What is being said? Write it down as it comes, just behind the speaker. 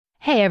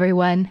Hey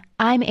everyone,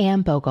 I'm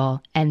Anne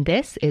Bogle, and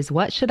this is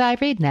What Should I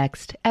Read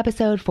Next,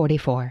 episode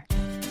 44.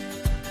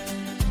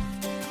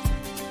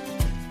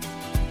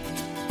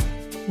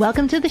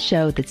 Welcome to the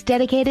show that's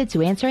dedicated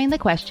to answering the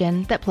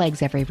question that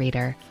plagues every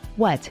reader.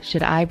 What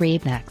should I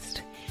read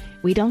next?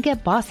 We don't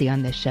get bossy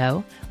on this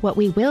show. What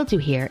we will do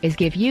here is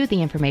give you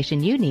the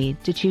information you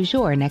need to choose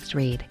your next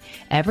read.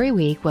 Every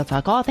week, we'll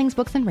talk all things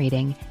books and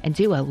reading and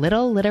do a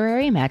little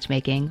literary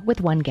matchmaking with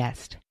one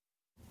guest.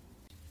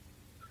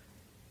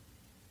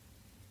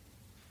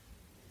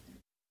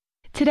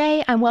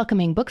 Today, I'm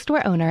welcoming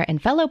bookstore owner and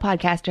fellow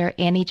podcaster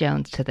Annie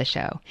Jones to the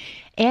show.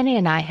 Annie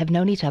and I have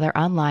known each other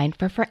online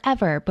for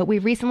forever, but we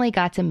recently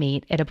got to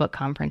meet at a book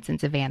conference in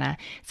Savannah,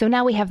 so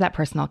now we have that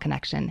personal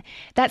connection.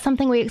 That's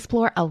something we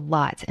explore a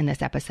lot in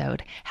this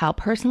episode, how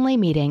personally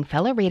meeting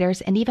fellow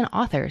readers and even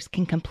authors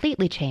can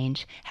completely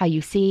change how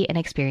you see and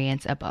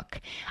experience a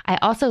book. I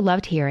also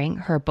loved hearing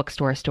her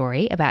bookstore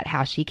story about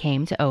how she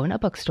came to own a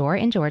bookstore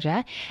in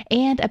Georgia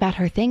and about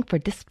her thing for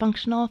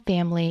dysfunctional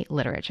family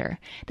literature.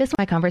 This was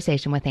my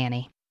conversation with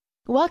Annie.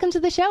 Welcome to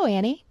the show,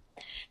 Annie.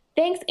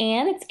 Thanks,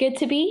 Anne. It's good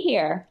to be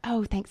here.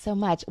 Oh, thanks so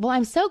much. Well,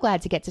 I'm so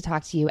glad to get to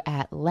talk to you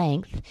at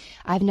length.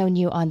 I've known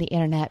you on the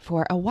internet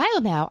for a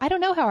while now. I don't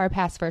know how our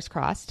paths first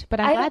crossed, but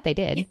I'm glad they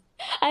did.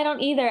 I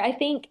don't either. I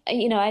think,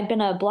 I'd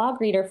been a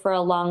blog reader for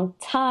a long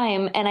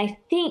time, and I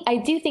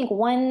do think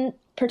one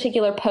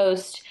particular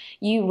post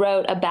you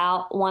wrote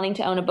about wanting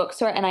to own a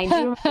bookstore, and I do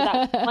remember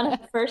that was one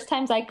of the first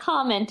times I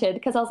commented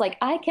because I was like,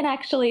 I can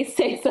actually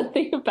say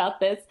something about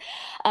this.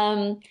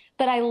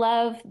 But I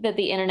love that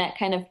the internet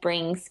kind of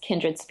brings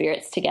kindred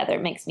spirits together.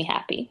 It makes me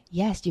happy.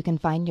 Yes, you can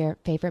find your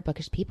favorite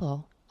bookish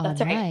people online.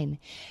 That's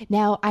right.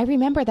 Now, I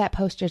remember that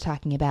post you're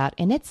talking about,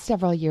 and it's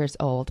several years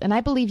old, and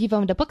I believe you've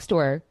owned a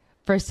bookstore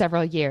for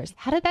several years.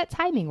 How did that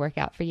timing work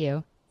out for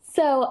you?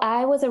 So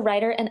I was a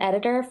writer and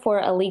editor for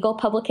a legal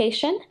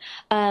publication,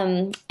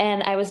 and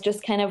I was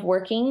just kind of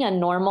working a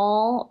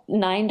normal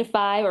 9 to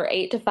 5 or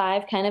 8 to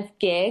 5 kind of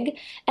gig,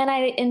 and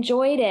I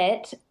enjoyed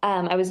it.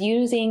 I was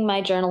using my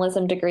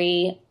journalism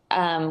degree,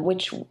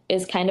 which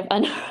is kind of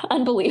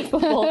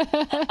unbelievable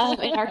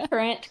in our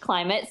current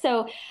climate.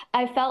 So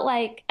I felt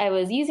like I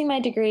was using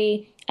my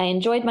degree. I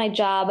enjoyed my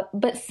job,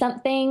 but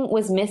something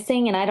was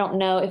missing, and I don't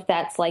know if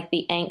that's like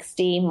the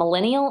angsty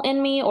millennial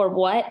in me or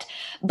what,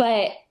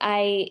 but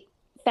I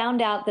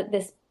found out that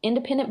this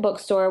independent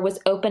bookstore was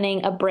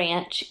opening a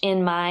branch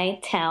in my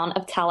town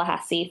of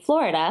Tallahassee,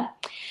 Florida,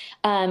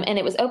 and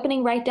it was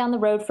opening right down the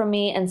road from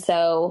me, and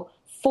so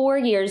 4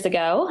 years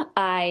ago,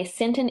 I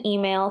sent an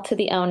email to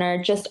the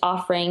owner just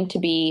offering to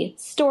be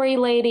story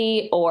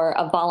lady or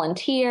a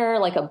volunteer,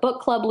 like a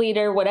book club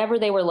leader, whatever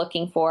they were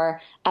looking for.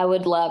 I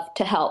would love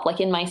to help, like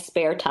in my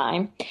spare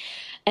time.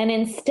 And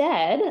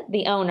instead,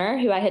 the owner,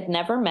 who I had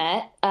never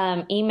met,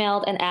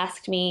 emailed and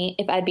asked me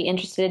if I'd be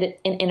interested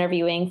in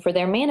interviewing for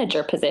their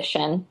manager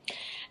position.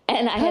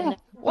 And I had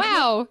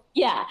Wow.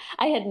 Yeah,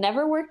 I had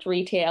never worked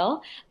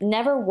retail,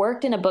 never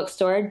worked in a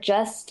bookstore,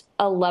 just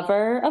a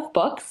lover of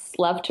books,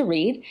 love to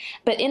read,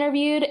 but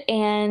interviewed,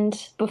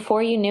 and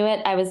before you knew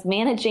it, I was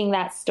managing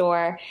that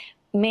store,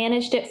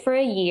 managed it for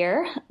a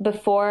year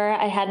before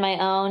I had my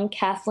own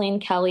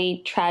Kathleen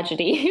Kelly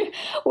tragedy,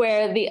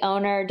 where the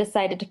owner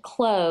decided to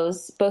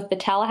close both the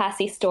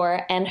Tallahassee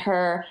store and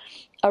her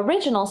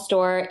original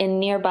store in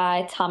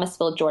nearby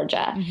Thomasville,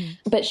 Georgia.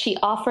 Mm-hmm. But she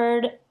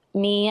offered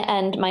me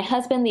and my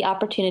husband the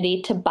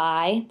opportunity to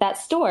buy that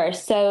store.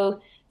 So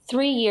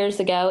 3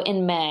 years ago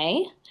in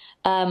May,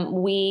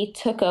 we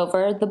took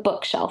over the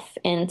bookshelf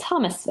in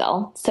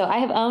Thomasville. So I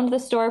have owned the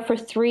store for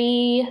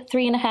three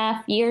and a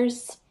half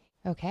years.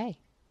 Okay.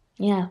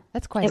 Yeah.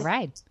 That's quite a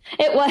ride.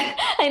 It was,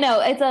 I know,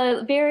 it's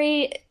a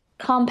very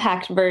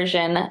compact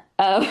version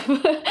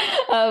of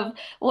of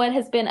what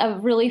has been a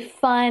really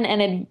fun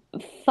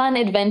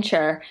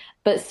adventure,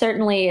 but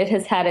certainly it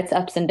has had its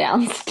ups and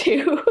downs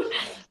too.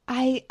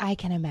 I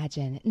can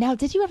imagine. Now,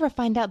 did you ever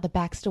find out the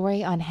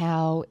backstory on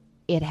how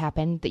it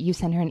happened that you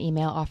sent her an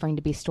email offering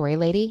to be story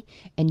lady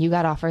and you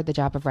got offered the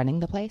job of running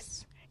the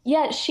place?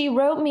 Yeah, she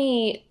wrote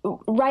me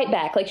right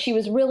back. Like, she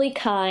was really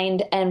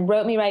kind and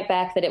wrote me right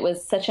back that it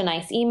was such a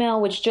nice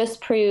email, which just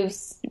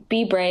proves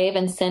be brave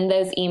and send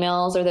those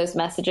emails or those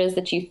messages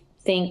that you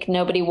think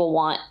nobody will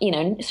want.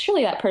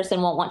 Surely that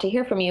person won't want to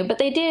hear from you, but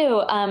they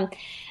do.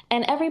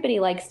 And everybody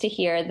likes to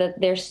hear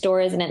that their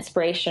story is an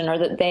inspiration or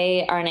that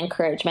they are an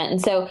encouragement. And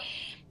so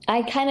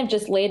I kind of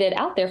just laid it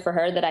out there for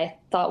her that I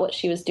thought what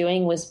she was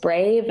doing was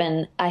brave.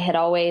 And I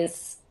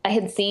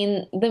had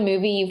seen the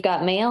movie You've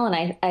Got Mail,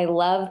 and I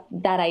love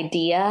that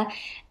idea.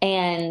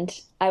 And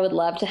I would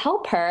love to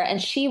help her.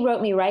 And she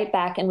wrote me right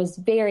back and was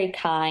very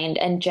kind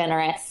and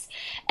generous.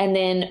 And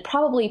then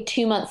probably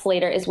 2 months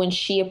later is when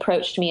she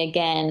approached me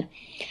again.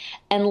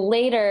 And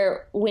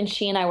later, when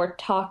she and I were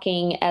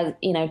talking, as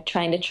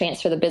trying to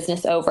transfer the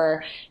business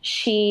over,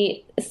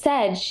 she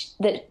said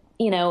that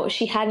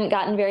she hadn't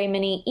gotten very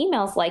many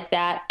emails like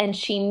that, and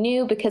she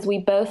knew because we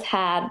both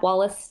had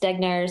Wallace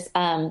Stegner's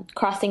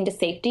Crossing to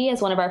Safety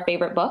as one of our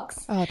favorite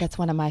books. Oh, that's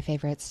one of my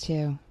favorites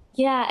too.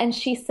 Yeah, and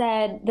she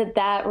said that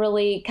that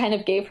really kind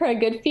of gave her a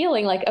good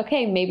feeling, like,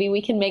 okay, maybe we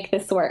can make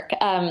this work.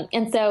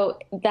 And so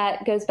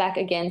that goes back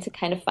again to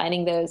kind of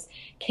finding those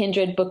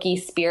kindred bookie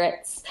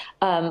spirits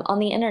on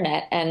the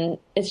internet. And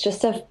it's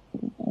just a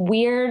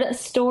weird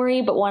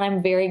story, but one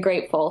I'm very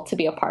grateful to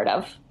be a part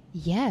of.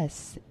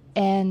 Yes.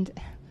 And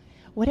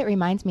what it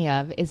reminds me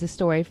of is a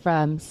story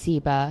from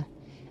SIBA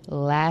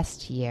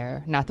last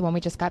year, not the one we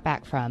just got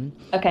back from,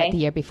 but the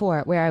year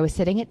before, where I was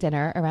sitting at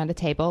dinner around a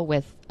table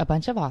with a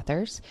bunch of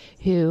authors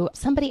who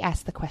somebody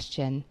asked the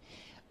question,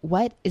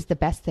 what is the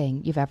best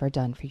thing you've ever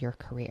done for your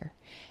career?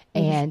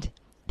 And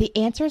the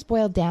answers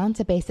boiled down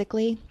to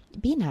basically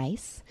be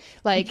nice.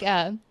 Like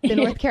the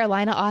North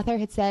Carolina author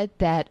had said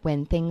that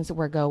when things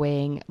were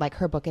going, like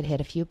her book had hit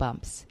a few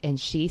bumps and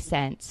she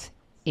sent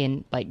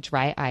in like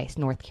dry ice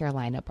North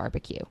Carolina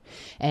barbecue,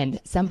 and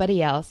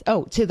somebody else,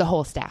 to the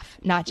whole staff,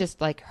 not just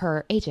like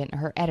her agent or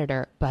her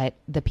editor, but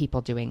the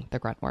people doing the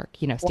grunt work,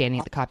 standing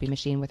at the copy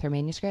machine with her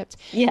manuscript.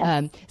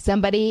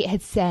 Somebody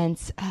had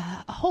sent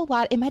a whole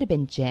lot. It might have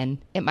been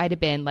gin. It might have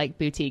been like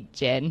boutique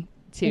gin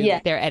to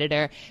their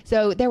editor.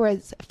 So there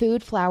was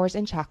food, flowers,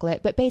 and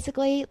chocolate, but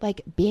basically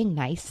like being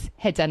nice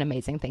had done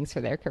amazing things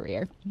for their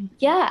career.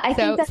 Yeah, I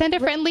think that's send a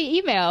friendly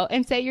email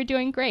and say you're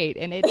doing great.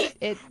 And it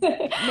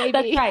maybe.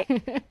 That's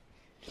right.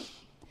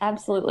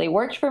 Absolutely.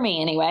 Worked for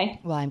me anyway.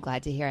 Well, I'm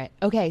glad to hear it.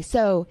 Okay,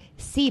 so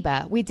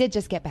SIBA, we did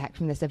just get back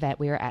from this event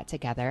we were at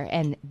together,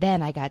 and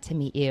then I got to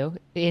meet you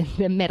in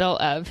the middle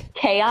of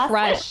chaos,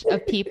 crush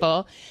of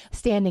people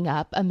standing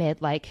up amid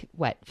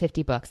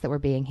 50 books that were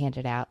being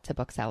handed out to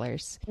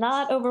booksellers.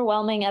 Not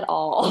overwhelming at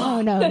all.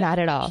 Oh, no, not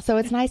at all. So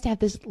it's nice to have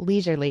this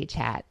leisurely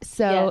chat.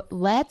 So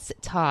let's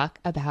talk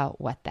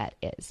about what that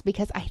is,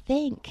 because I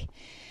think,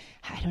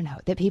 I don't know,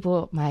 that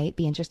people might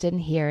be interested in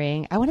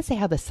hearing. I want to say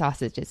how the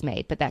sausage is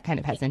made, but that kind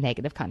of has a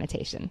negative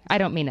connotation. I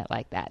don't mean it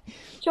like that.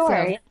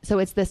 Sure. So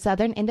it's the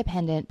Southern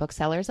Independent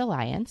Booksellers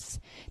Alliance.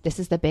 This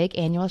is the big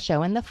annual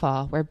show in the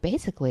fall where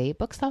basically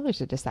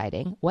booksellers are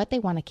deciding what they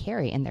want to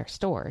carry in their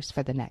stores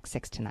for the next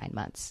 6 to 9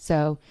 months.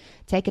 So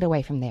take it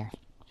away from there.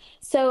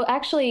 So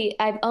actually,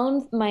 I've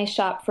owned my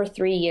shop for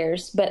 3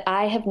 years, but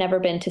I have never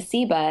been to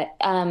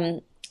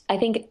SIBA. I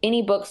think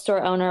any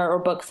bookstore owner or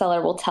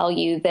bookseller will tell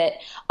you that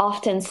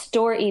often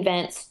store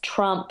events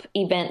trump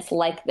events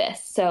like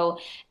this. So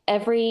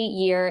every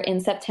year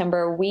in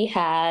September, we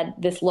had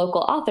this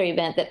local author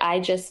event that I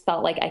just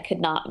felt like I could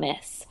not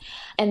miss.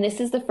 And this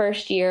is the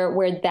first year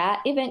where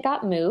that event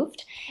got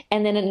moved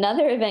and then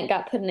another event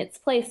got put in its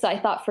place. So I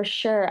thought for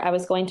sure I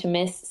was going to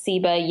miss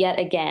SIBA yet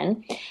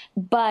again.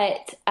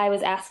 But I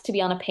was asked to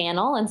be on a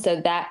panel. And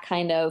so that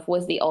kind of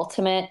was the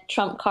ultimate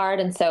trump card.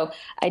 And so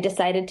I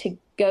decided to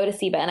go to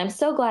SIBA. And I'm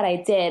so glad I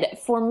did.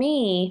 For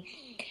me,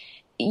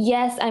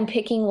 yes, I'm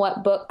picking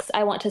what books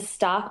I want to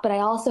stock, but I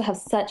also have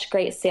such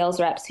great sales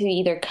reps who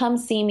either come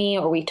see me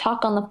or we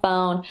talk on the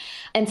phone.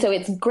 And so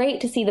it's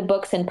great to see the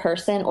books in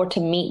person or to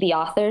meet the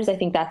authors. I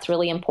think that's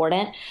really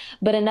important.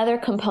 But another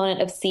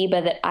component of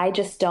SIBA that I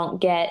just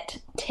don't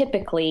get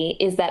typically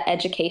is that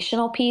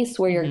educational piece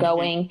where you're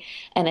going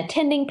and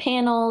attending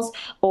panels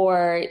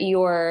or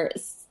you're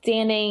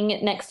standing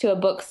next to a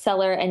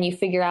bookseller and you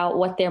figure out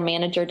what their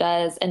manager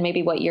does and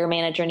maybe what your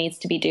manager needs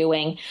to be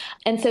doing.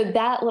 And so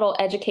that little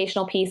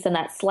educational piece and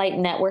that slight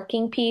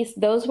networking piece,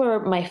 those were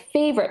my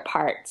favorite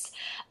parts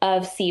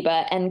of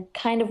SIBA and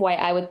kind of why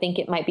I would think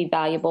it might be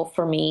valuable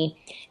for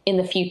me in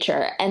the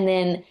future. And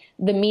then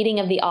the meeting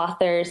of the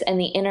authors and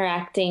the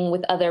interacting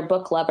with other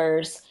book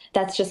lovers,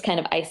 that's just kind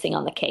of icing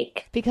on the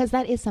cake. Because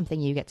that is something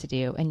you get to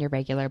do in your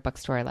regular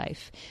bookstore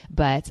life.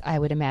 But I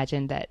would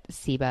imagine that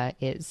SIBA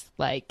is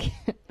like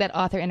that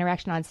author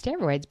interaction on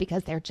steroids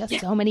because there are just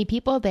so many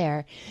people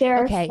there. There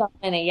are so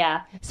many,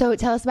 yeah. So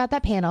tell us about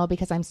that panel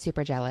because I'm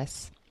super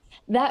jealous.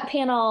 That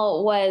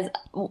panel was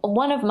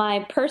one of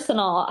my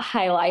personal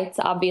highlights,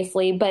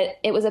 obviously, but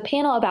it was a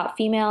panel about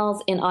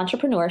females in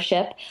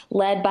entrepreneurship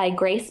led by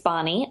Grace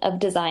Bonney of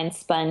Design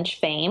Sponge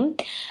fame.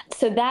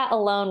 So that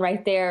alone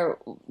right there,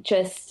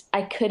 just,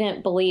 I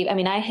couldn't believe. I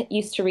mean, I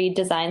used to read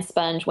Design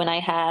Sponge when I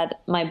had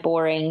my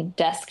boring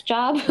desk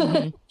job.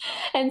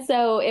 And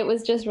so it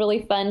was just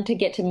really fun to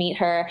get to meet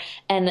her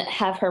and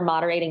have her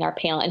moderating our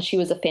panel. And she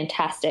was a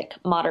fantastic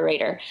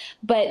moderator.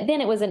 But then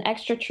it was an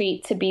extra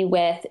treat to be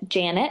with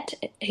Janet,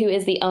 who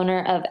is the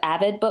owner of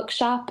Avid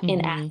Bookshop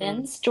in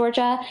Athens,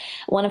 Georgia,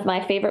 one of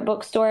my favorite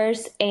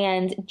bookstores,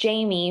 and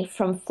Jamie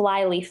from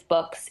Flyleaf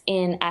Books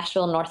in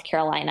Asheville, North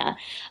Carolina.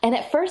 And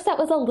at first that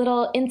was a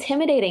little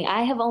intimidating.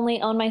 I have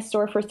only owned my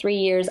store for 3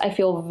 years. I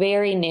feel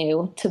very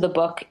new to the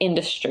book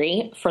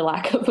industry, for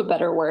lack of a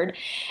better word.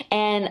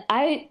 And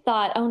I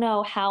thought, oh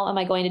no, how am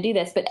I going to do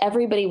this? But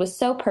everybody was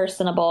so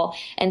personable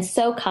and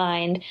so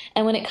kind.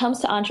 And when it comes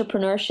to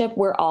entrepreneurship,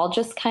 we're all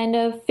just kind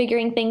of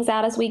figuring things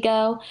out as we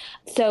go.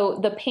 So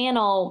the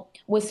panel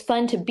was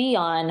fun to be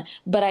on,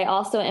 but I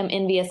also am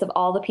envious of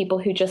all the people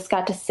who just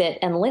got to sit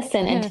and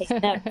listen and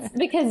take notes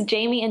because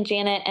Jamie and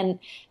Janet and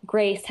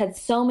Grace had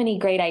so many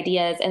great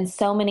ideas and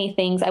so many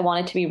things I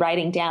wanted to be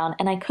writing down.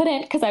 And I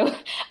couldn't because I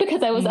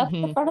was up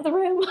in the front of the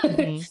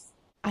room.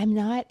 I'm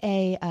not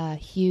a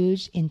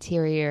huge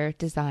interior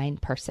design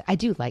person. I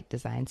do like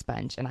Design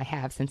Sponge, and I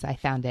have since I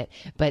found it,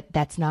 but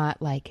that's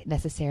not like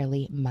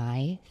necessarily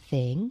my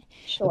thing.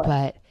 Sure.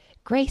 But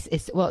Grace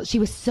is, well, she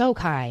was so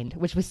kind,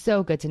 which was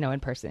so good to know in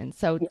person.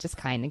 So just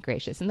kind and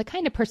gracious, and the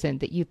kind of person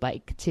that you'd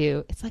like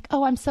to, it's like,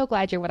 oh, I'm so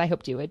glad you're what I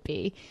hoped you would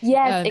be,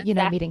 Yes, you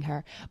know, exactly. meeting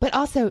her. But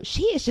also,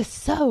 she is just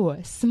so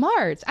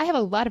smart. I have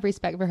a lot of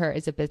respect for her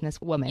as a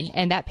businesswoman,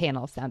 and that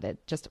panel sounded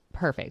just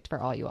perfect for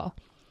all you all.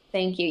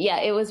 Thank you. Yeah,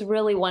 it was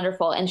really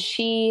wonderful. And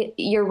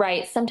you're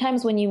right.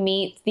 Sometimes when you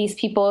meet these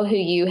people who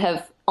you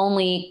have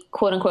only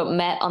quote unquote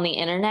met on the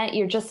internet,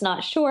 you're just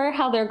not sure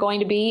how they're going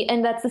to be.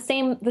 And that's the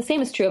same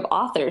is true of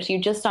authors. You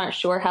just aren't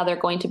sure how they're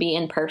going to be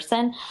in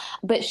person.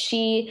 But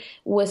she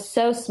was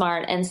so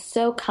smart and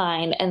so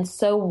kind and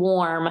so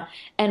warm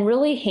and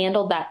really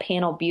handled that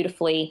panel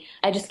beautifully.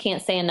 I just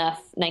can't say enough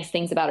nice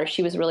things about her.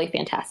 She was really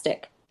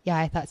fantastic. Yeah,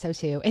 I thought so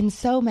too. And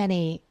so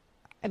many,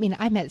 I mean,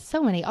 I met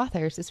so many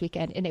authors this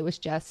weekend, and it was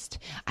just,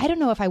 I don't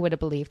know if I would have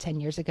believed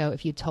 10 years ago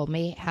if you told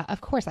me how,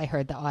 of course, I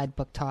heard the odd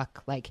book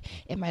talk like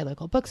in my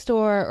local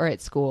bookstore or at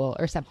school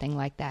or something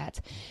like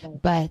that.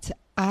 But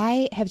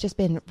I have just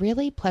been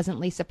really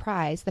pleasantly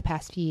surprised the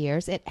past few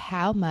years at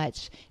how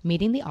much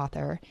meeting the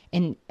author,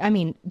 and I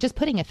mean, just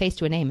putting a face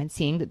to a name and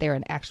seeing that they're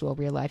an actual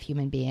real life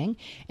human being,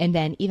 and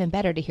then even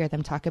better to hear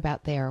them talk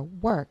about their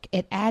work,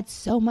 it adds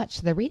so much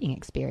to the reading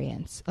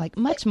experience, like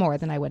much more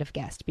than I would have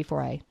guessed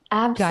before I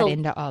got Absolutely.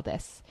 into all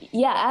this.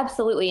 Yeah,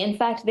 absolutely. In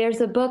fact,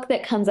 there's a book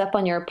that comes up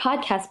on your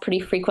podcast pretty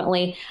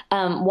frequently,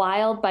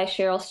 Wild by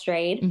Cheryl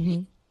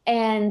Strayed.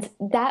 And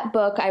that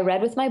book I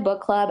read with my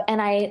book club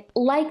and I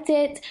liked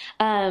it.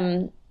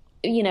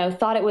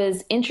 Thought it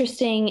was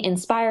interesting,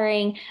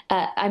 inspiring.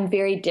 I'm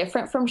very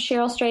different from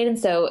Cheryl Strayed. And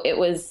so it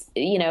was,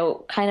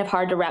 kind of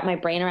hard to wrap my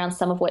brain around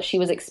some of what she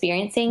was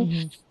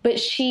experiencing. But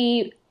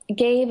she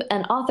gave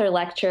an author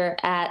lecture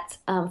at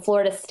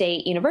Florida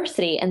State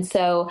University. And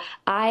so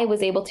I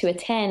was able to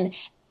attend,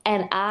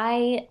 and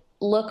I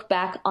look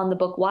back on the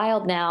book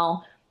Wild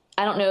now.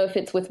 I don't know if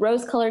it's with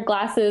rose-colored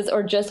glasses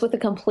or just with a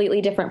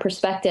completely different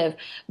perspective.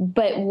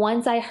 But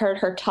once I heard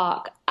her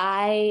talk,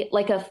 I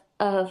like a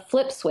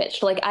flip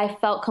switched. Like I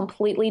felt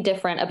completely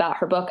different about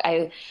her book.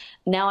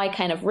 Now I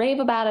kind of rave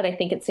about it. I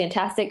think it's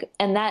fantastic.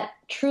 And that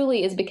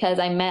truly is because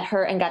I met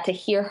her and got to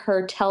hear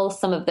her tell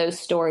some of those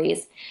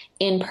stories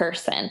in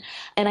person.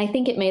 And I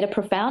think it made a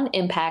profound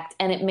impact,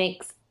 and it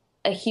makes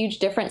a huge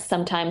difference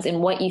sometimes in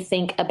what you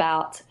think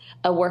about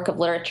a work of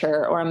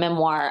literature or a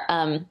memoir.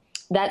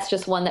 That's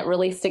just one that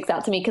really sticks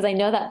out to me because I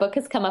know that book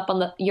has come up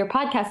on your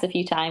podcast a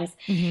few times,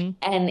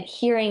 and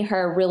hearing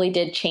her really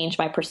did change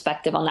my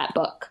perspective on that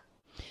book.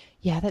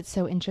 Yeah, that's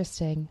so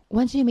interesting.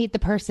 Once you meet the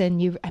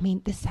person, I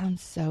mean, this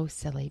sounds so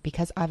silly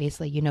because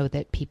obviously you know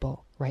that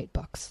people write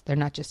books. They're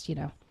not just,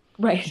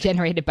 Right.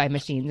 generated by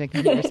machines and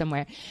computer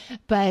somewhere.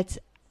 But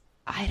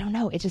I don't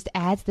know. It just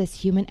adds this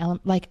human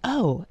element, like,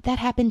 oh, that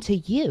happened to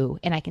you,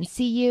 and I can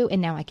see you,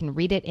 and now I can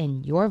read it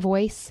in your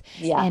voice.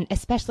 Yeah. And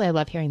especially, I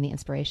love hearing the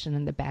inspiration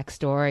and the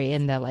backstory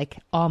and the like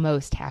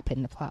almost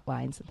happened, the plot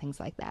lines and things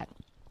like that.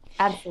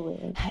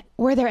 Absolutely.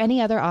 Were there any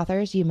other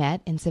authors you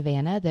met in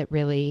Savannah that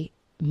really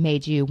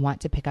made you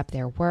want to pick up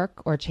their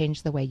work or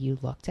change the way you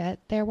looked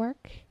at their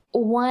work?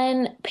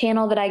 One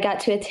panel that I got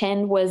to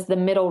attend was the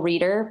Middle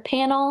Reader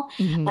panel.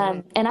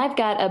 And I've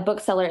got a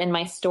bookseller in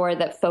my store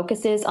that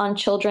focuses on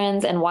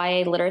children's and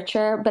YA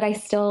literature, but I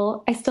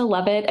still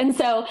love it. And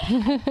so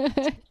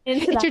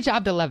It's your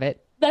job to love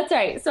it. that's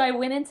right. So I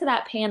went into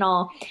that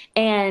panel,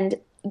 and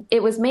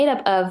it was made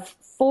up of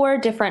 4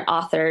 different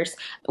authors,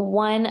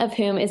 one of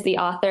whom is the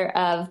author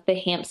of The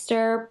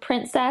Hamster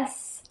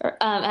Princess.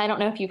 I don't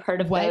know if you've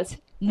heard of those.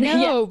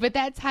 No, but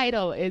that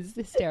title is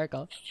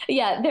hysterical.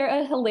 Yeah, they're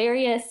a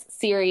hilarious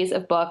series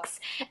of books.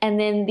 And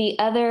then the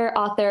other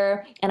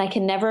author, and I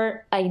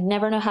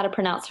never know how to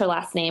pronounce her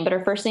last name, but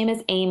her first name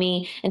is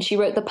Amy, and she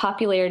wrote the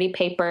Popularity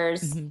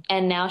Papers,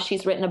 and now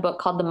she's written a book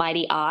called The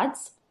Mighty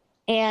Odds.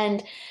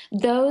 And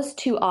those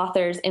 2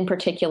 authors in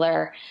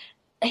particular,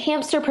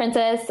 Hamster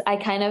Princess, I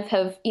kind of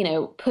have,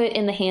 put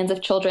in the hands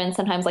of children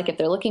sometimes, like if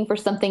they're looking for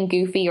something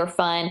goofy or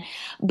fun.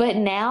 But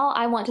now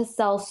I want to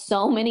sell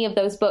so many of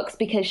those books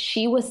because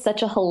she was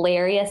such a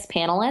hilarious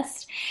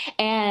panelist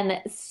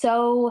and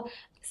so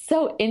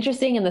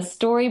interesting in the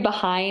story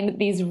behind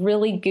these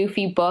really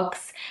goofy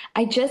books.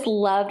 I just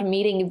loved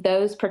meeting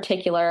those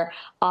particular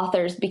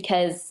authors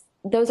because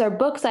those are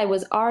books I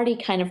was already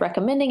kind of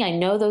recommending. I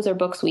know those are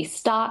books we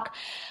stock,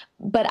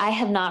 but I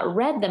have not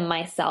read them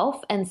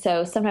myself. And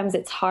so sometimes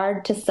it's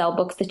hard to sell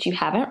books that you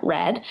haven't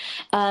read.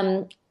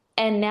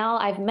 And now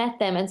I've met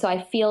them. And so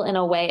I feel in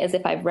a way as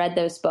if I've read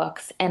those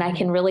books and I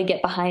can really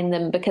get behind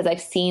them because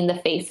I've seen the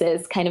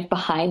faces kind of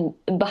behind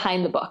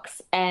the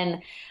books.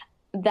 And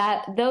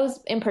those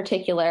in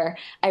particular,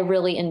 I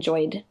really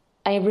enjoyed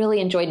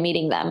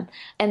meeting them.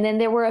 And then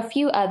there were a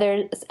few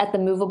others at the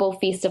Movable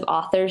Feast of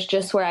Authors,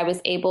 just where I was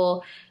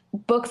able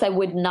books I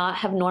would not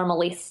have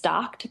normally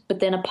stocked. But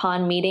then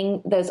upon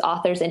meeting those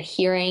authors and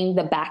hearing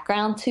the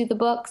background to the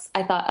books,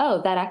 I thought,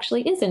 oh, that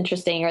actually is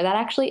interesting, or that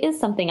actually is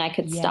something I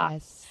could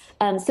stock.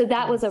 So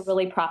that was a Yes.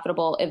 really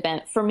profitable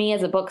event for me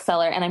as a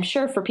bookseller, and I'm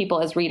sure for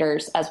people as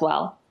readers as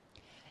well.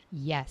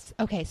 Yes.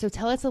 Okay. So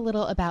tell us a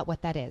little about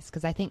what that is,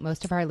 because I think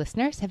most of our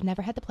listeners have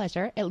never had the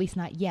pleasure, at least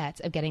not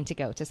yet, of getting to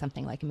go to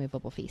something like a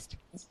movable feast.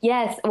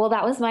 Yes, well,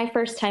 that was my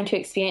first time to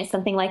experience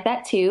something like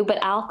that too,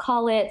 but I'll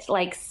call it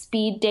like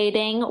speed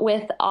dating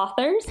with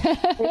authors,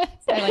 I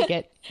like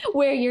it.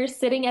 where you're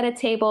sitting at a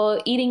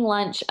table eating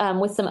lunch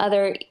with some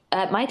other.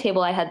 At my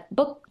table, I had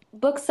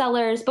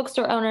booksellers,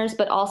 bookstore owners,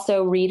 but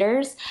also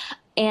readers.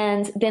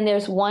 And then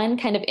there's one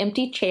kind of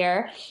empty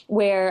chair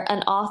where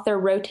an author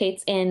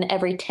rotates in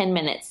every 10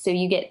 minutes. So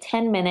you get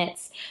 10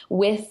 minutes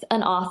with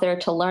an author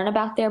to learn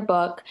about their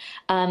book.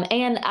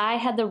 And I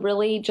had the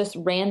really just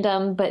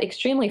random but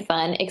extremely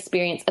fun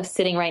experience of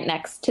sitting right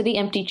next to the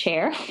empty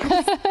chair.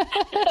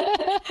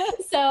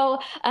 So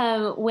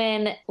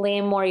when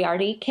Liam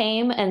Moriarty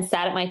came and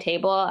sat at my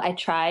table, I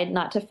tried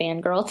not to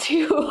fangirl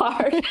too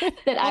hard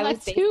that I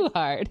was not too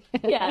hard.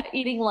 yeah,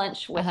 eating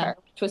lunch with her,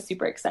 which was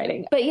super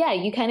exciting. But yeah,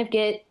 you kind of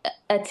get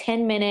a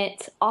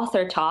 10-minute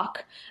author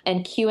talk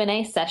and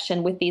Q&A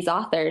session with these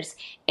authors,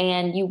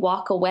 and you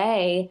walk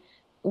away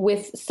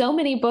with so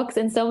many books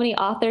and so many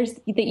authors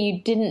that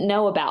you didn't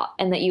know about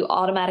and that you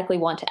automatically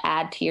want to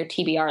add to your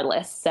TBR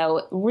list.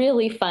 So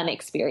really fun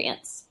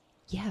experience.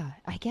 Yeah,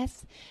 I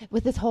guess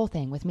with this whole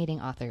thing with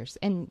meeting authors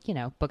and, you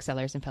know,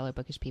 booksellers and fellow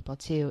bookish people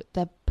too,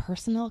 the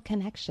personal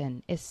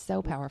connection is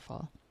so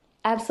powerful.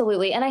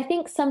 Absolutely. And I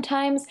think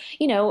sometimes,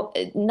 you know,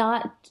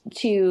 not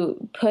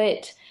to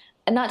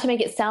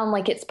make it sound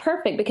like it's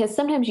perfect, because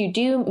sometimes you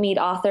do meet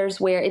authors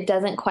where it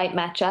doesn't quite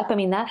match up. I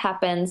mean, that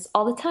happens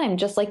all the time,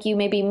 just like you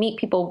maybe meet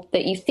people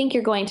that you think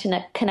you're going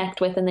to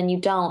connect with and then you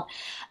don't.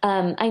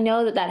 I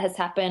know that has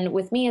happened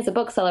with me as a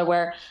bookseller,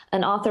 where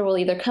an author will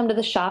either come to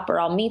the shop or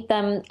I'll meet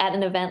them at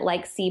an event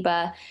like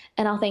SIBA,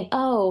 and I'll think,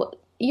 oh,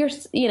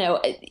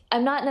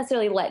 I'm not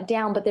necessarily let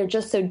down, but they're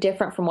just so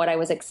different from what I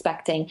was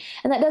expecting.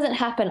 And that doesn't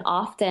happen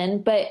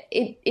often, but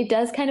it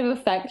does kind of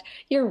affect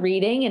your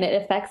reading, and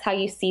it affects how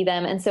you see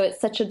them. And so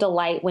it's such a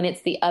delight when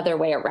it's the other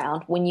way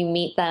around, when you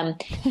meet them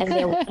and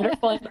they're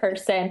wonderful in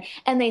person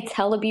and they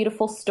tell a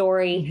beautiful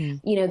story.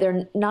 Mm-hmm. You know,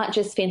 they're not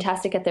just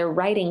fantastic at their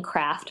writing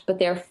craft, but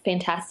they're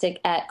fantastic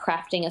at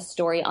crafting a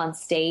story on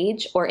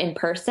stage or in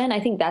person. I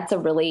think that's a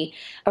really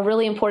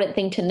important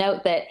thing to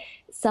note, that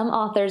some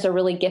authors are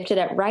really gifted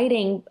at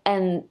writing,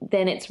 and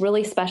then it's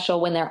really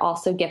special when they're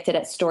also gifted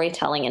at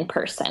storytelling in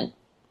person.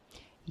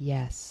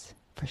 Yes,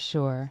 for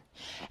sure.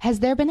 Has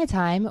there been a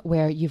time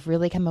where you've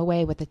really come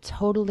away with a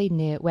totally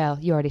new, well,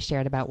 you already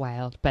shared about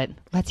Wild, but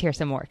let's hear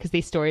some more because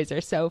these stories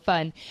are so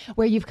fun,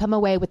 where you've come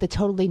away with a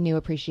totally new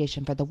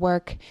appreciation for the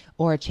work,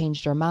 or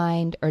changed your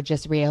mind, or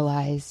just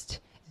realized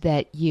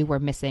that you were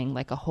missing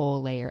like a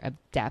whole layer of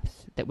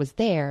depth that was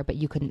there, but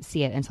you couldn't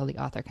see it until the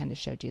author kind of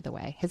showed you the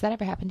way? Has that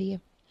ever happened to you?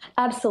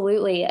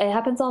 Absolutely. It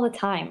happens all the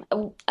time.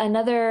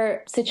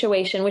 Another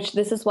situation, which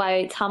this is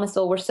why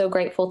Thomasville, we're so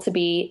grateful to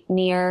be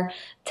near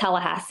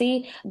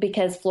Tallahassee,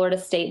 because Florida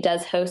State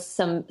does host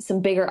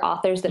some bigger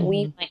authors that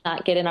we might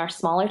not get in our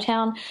smaller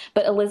town.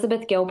 But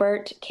Elizabeth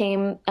Gilbert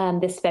came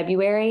this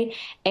February,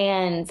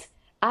 and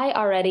I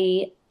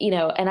already,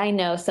 and I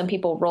know some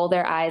people roll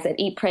their eyes at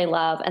Eat, Pray,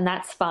 Love, and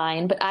that's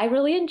fine. But I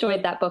really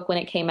enjoyed that book when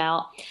it came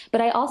out.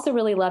 But I also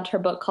really loved her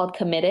book called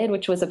Committed,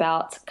 which was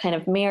about kind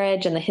of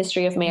marriage and the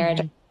history of marriage.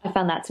 Mm-hmm. I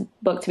found that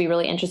book to be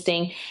really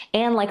interesting.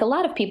 And like a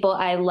lot of people,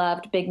 I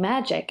loved Big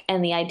Magic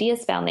and the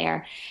ideas found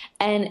there.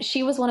 And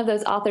she was one of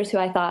those authors who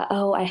I thought,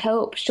 oh, I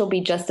hope she'll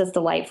be just as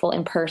delightful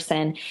in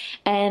person.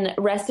 And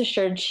rest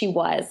assured, she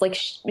was. Like,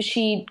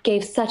 she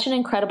gave such an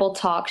incredible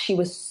talk. She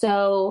was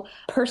so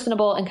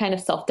personable and kind of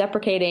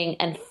self-deprecating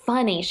and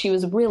funny. She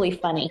was really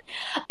funny.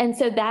 And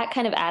so that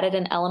kind of added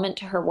an element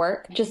to her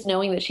work, just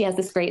knowing that she has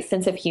this great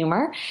sense of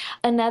humor.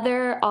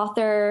 Another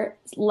author,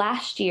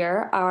 last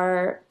year,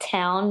 our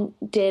town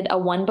did a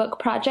one-book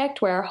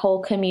project where our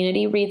whole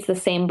community reads the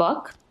same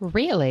book.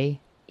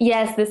 Really?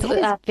 Yes, that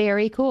is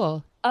very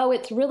cool. Oh,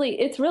 it's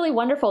really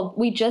wonderful.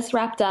 We just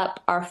wrapped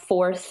up our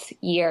 4th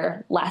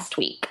year last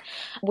week,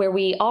 where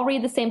we all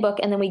read the same book,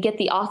 and then we get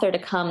the author to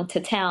come to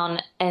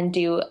town and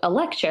do a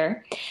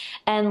lecture.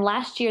 And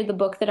last year, the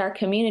book that our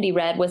community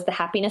read was The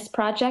Happiness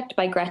Project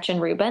by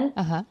Gretchen Rubin.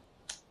 Uh-huh.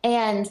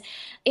 And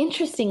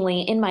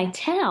interestingly, in my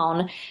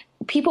town,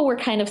 people were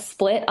kind of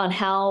split on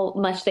how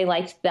much they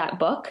liked that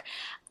book.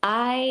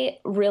 I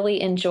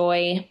really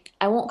enjoy,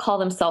 I won't call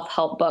them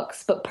self-help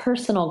books, but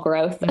personal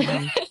growth.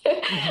 Mm-hmm.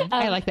 Mm-hmm.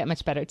 I like that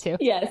much better too.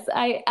 Yes,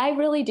 I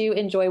really do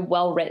enjoy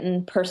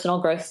well-written personal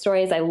growth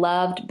stories. I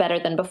loved Better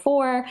Than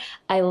Before.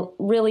 I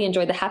really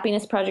enjoyed The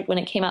Happiness Project when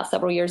it came out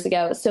several years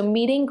ago. So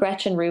meeting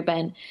Gretchen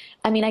Rubin,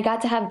 I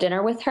got to have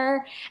dinner with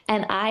her,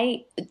 and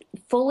I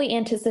fully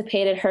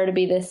anticipated her to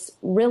be this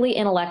really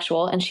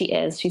intellectual, and she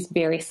is. She's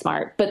very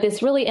smart, but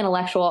this really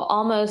intellectual,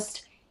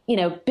 almost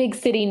big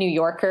city New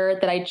Yorker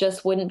that I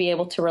just wouldn't be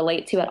able to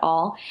relate to at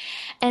all.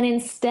 And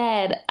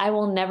instead, I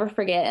will never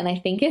forget, and I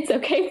think it's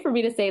okay for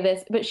me to say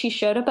this, but she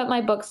showed up at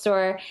my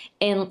bookstore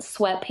in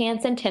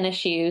sweatpants and tennis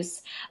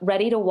shoes,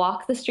 ready to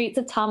walk the streets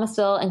of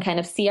Thomasville and kind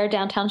of see our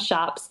downtown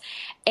shops.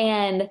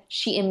 And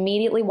she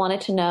immediately wanted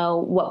to know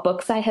what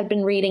books I had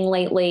been reading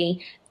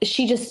lately.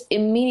 She just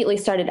immediately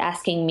started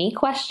asking me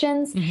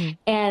questions. Mm-hmm.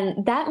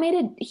 And that made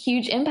a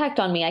huge impact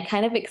on me. I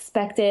kind of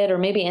expected or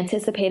maybe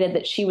anticipated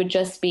that she would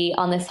just be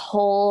on this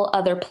whole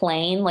other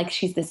plane. Like,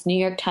 she's this New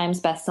York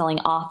Times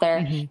bestselling author.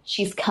 Mm-hmm.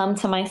 She's come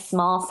to my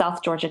small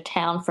South Georgia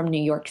town from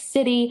New York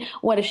City.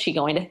 What is she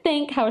going to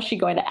think? How is she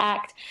going to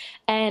act?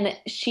 And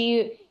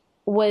she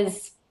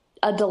was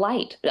a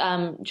delight,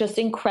 just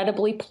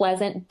incredibly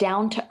pleasant,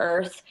 down to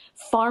earth,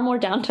 far more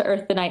down to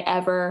earth than I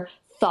ever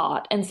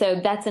thought. And so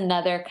that's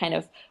another kind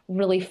of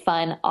really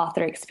fun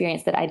author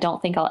experience that I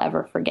don't think I'll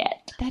ever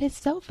forget. That is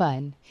so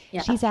fun.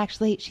 Yeah. She's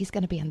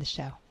going to be on the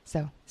show.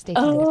 So stay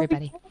tuned,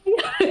 everybody.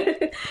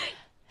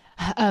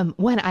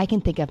 One I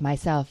can think of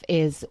myself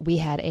is we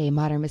had a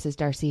Modern Mrs.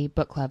 Darcy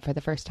book club for the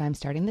first time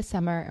starting this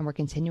summer, and we're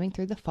continuing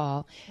through the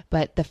fall.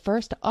 But the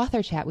first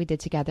author chat we did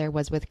together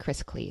was with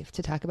Chris Cleave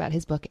to talk about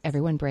his book,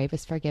 Everyone Brave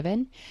is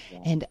Forgiven. Yeah.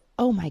 And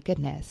oh my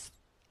goodness.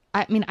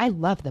 I mean, I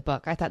love the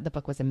book. I thought the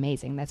book was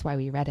amazing. That's why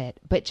we read it.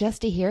 But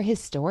just to hear his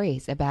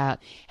stories about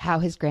how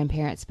his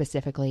grandparents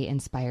specifically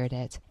inspired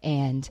it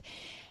and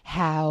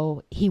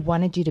how he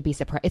wanted you to be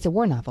surprised. It's a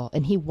war novel,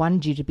 and he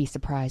wanted you to be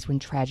surprised when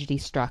tragedy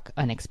struck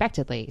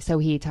unexpectedly. So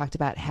he talked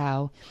about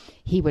how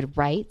he would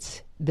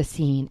write the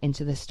scene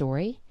into the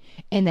story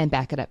and then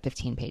back it up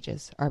 15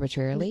 pages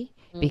arbitrarily,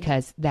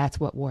 because that's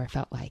what war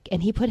felt like.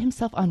 And he put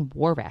himself on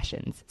war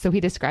rations. So he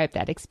described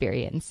that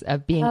experience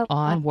of being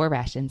on war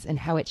rations and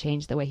how it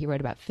changed the way he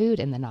wrote about food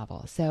in the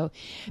novel. So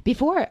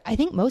before, I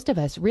think most of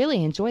us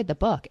really enjoyed the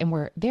book and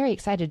were very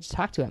excited to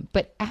talk to him.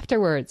 But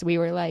afterwards, we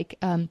were like,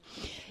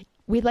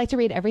 we'd like to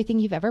read everything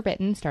you've ever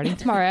written starting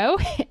tomorrow.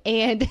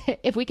 And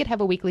if we could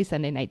have a weekly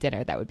Sunday night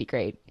dinner, that would be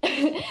great.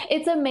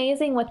 It's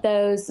amazing what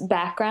those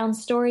background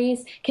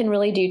stories can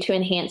really do to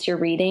enhance your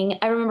reading.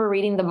 I remember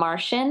reading The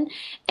Martian,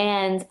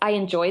 and I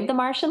enjoyed The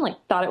Martian,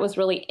 thought it was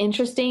really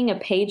interesting, a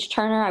page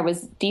turner. I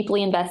was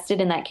deeply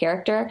invested in that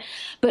character.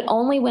 But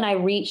only when I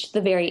reached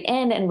the very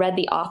end and read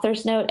the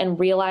author's note and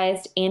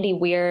realized Andy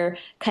Weir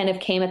kind of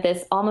came at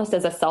this almost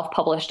as a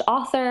self-published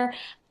author.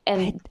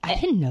 And I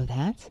didn't know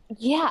that.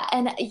 Yeah.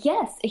 And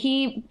yes,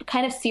 he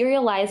kind of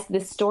serialized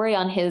this story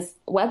on his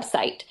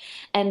website.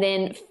 And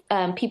then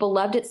people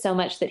loved it so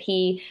much that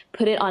he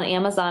put it on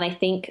Amazon, I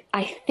think,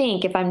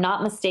 if I'm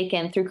not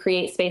mistaken, through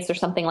CreateSpace or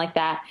something like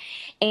that.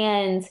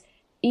 And,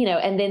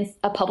 and then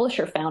a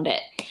publisher found it.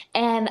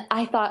 And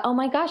I thought, oh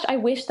my gosh, I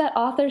wish that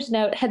author's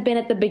note had been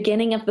at the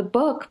beginning of the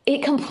book.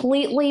 It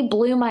completely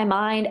blew my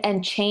mind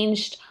and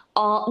changed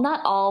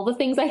not all the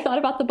things I thought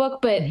about the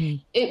book, but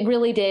it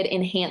really did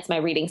enhance my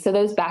reading. So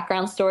those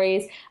background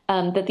stories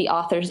that the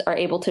authors are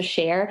able to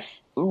share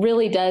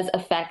really does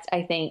affect,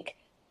 I think,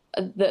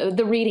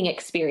 the reading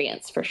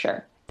experience for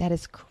sure. That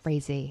is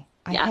crazy.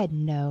 Yeah. I had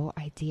no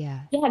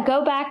idea. Yeah,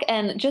 go back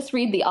and just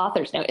read the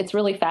author's note. It's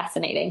really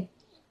fascinating.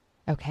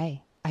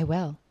 Okay, I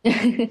will.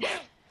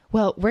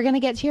 Well, we're going to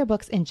get to your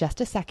books in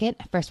just a second.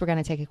 First, we're going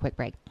to take a quick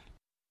break.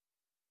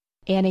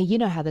 Annie, you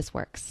know how this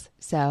works.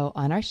 So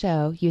on our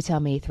show, you tell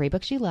me 3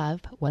 books you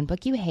love, 1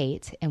 book you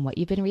hate, and what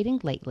you've been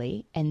reading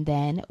lately. And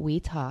then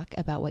we talk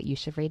about what you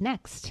should read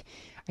next.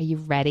 Are you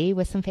ready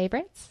with some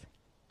favorites?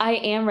 I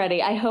am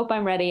ready. I hope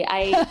I'm ready.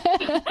 Was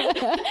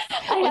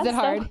it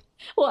hard?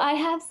 Well, I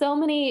have so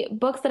many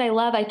books that I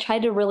love. I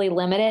tried to really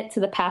limit it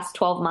to the past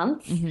 12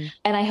 months.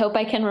 And I hope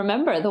I can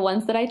remember the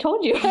ones that I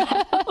told you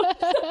about.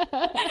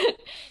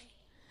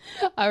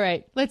 All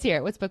right. Let's hear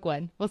it. What's book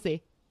 1? We'll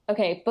see.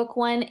 Okay, book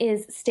 1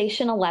 is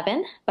Station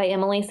 11 by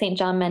Emily St.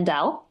 John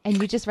Mandel.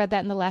 And you just read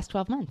that in the last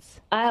 12 months?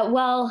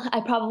 Well,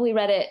 I probably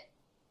read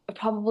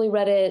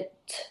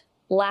it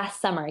last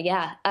summer,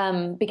 yeah,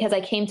 because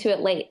I came to it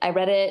late. I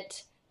read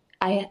it,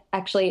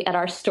 at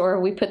our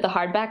store, we put the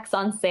hardbacks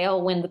on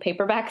sale when the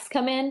paperbacks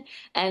come in,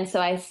 and so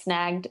I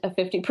snagged a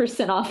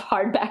 50% off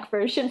hardback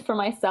version for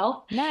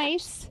myself.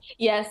 Nice.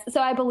 Yes,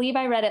 so I believe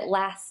I read it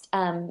last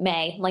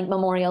May,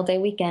 Memorial Day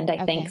weekend,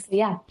 I think. So,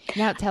 yeah.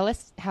 Now tell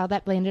us how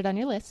that landed on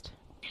your list.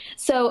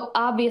 So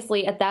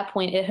obviously at that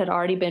point it had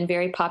already been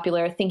very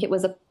popular. I think it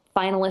was a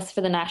finalist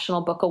for the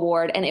National Book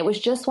Award, and it was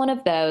just one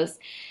of those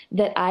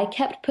that I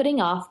kept putting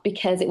off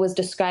because it was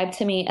described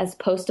to me as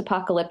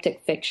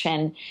post-apocalyptic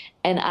fiction,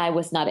 and I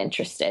was not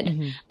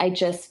interested. I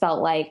just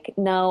felt like,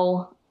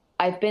 no,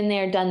 I've been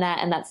there, done that,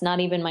 and that's not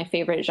even my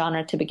favorite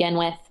genre to begin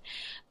with.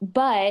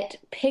 But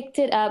picked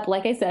it up,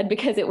 like I said,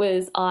 because it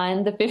was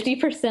on the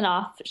 50%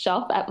 off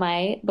shelf at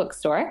my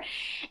bookstore.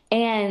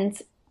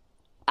 And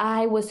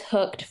I was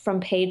hooked from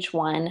page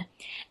 1.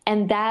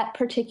 And that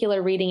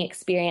particular reading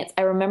experience,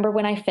 I remember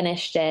when I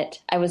finished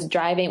it, I was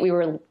driving, we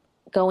were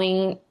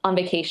going on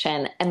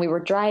vacation, and we were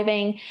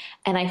driving,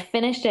 and I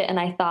finished it, and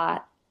I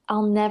thought,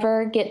 I'll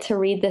never get to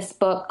read this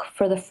book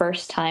for the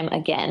first time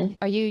again.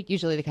 Are you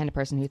usually the kind of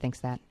person who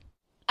thinks that?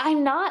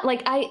 I'm not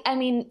like I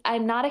mean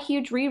I'm not a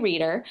huge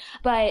rereader,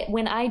 but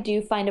when I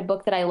do find a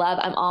book that I love,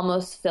 I'm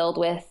almost filled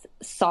with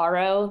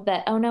sorrow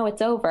that oh no,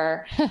 it's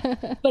over.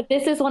 But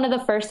this is one of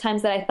the first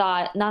times that I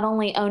thought not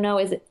only oh no,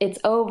 is it's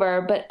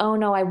over, but oh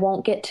no, I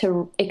won't get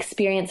to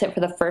experience it for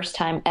the first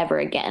time ever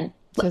again.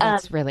 So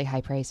that's really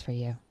high praise for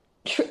you.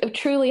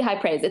 Truly high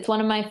praise. It's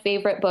one of my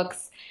favorite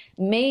books,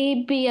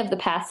 maybe of the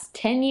past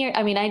 10 years.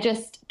 I mean, I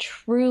just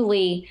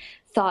truly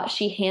thought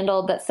she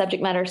handled that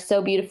subject matter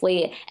so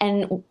beautifully.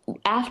 And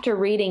after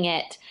reading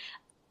it,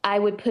 I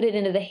would put it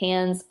into the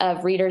hands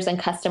of readers and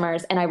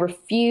customers, and I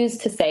refuse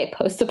to say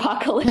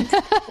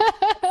post-apocalyptic.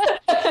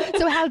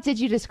 So how did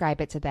you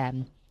describe it to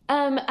them?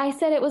 I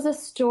said it was a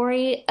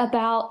story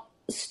about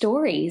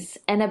stories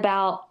and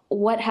about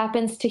what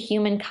happens to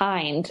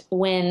humankind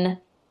when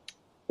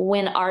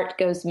art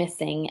goes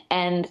missing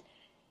and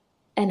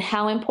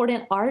how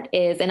important art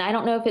is. And I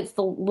don't know if it's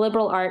the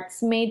liberal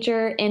arts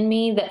major in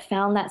me that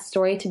found that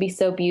story to be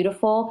so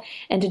beautiful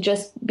and to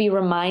just be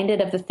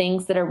reminded of the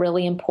things that are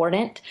really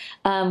important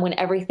when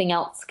everything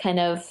else kind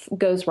of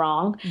goes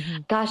wrong.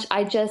 Mm-hmm. Gosh,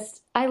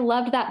 I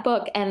loved that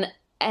book. And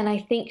I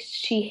think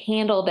she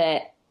handled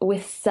it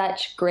with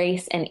such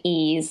grace and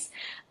ease.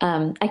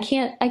 I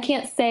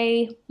can't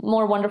say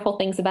more wonderful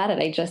things about it.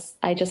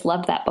 I just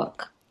loved that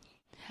book.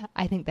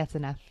 I think that's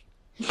enough.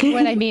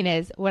 What I mean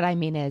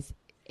is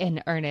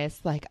in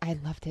earnest, like I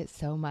loved it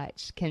so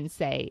much, can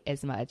say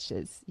as much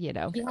as,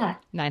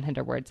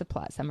 900 words of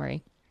plot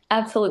summary.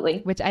 Absolutely.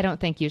 Which I don't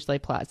think usually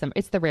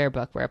it's the rare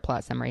book where a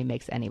plot summary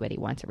makes anybody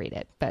want to read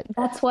it. But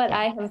that's what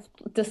I have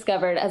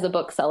discovered as a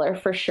bookseller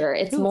for sure.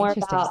 It's more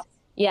about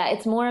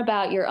it's more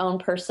about your own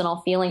personal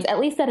feelings, at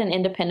least at an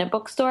independent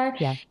bookstore.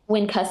 Yeah.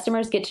 When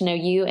customers get to know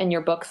you and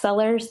your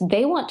booksellers,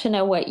 they want to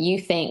know what you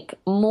think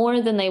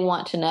more than they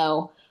want to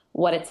know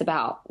what it's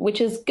about,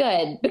 which is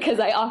good because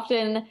I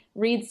often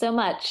read so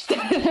much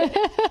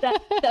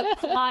that the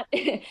plot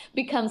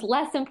becomes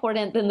less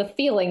important than the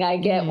feeling I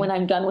get when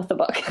I'm done with the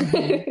book.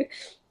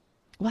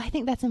 Well, I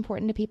think that's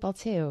important to people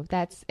too.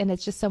 And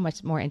it's just so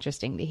much more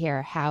interesting to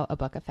hear how a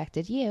book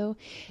affected you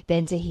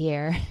than to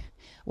hear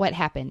what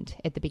happened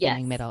at the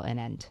beginning, middle, and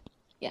end.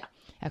 Yeah.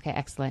 Okay,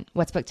 excellent.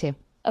 What's book 2?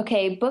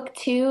 Okay, book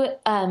 2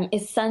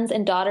 is Sons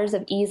and Daughters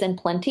of Ease and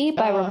Plenty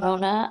by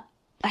Ramona.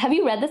 Have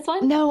you read this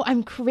one? No,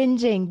 I'm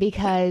cringing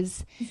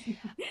because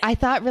I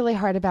thought really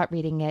hard about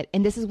reading it.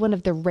 And this is one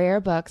of the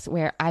rare books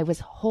where I was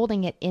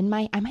holding it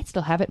I might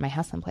still have it in my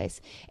house someplace.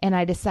 And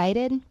I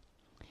decided,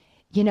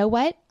 you know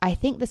what? I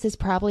think this is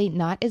probably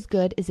not as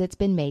good as it's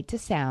been made to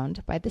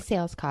sound by the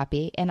sales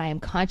copy. And I am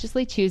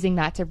consciously choosing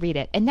not to read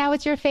it. And now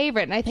it's your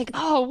favorite. And I think,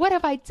 oh, what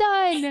have I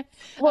done?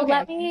 Well,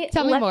 okay,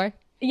 tell me more.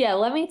 Yeah,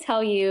 let me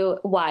tell you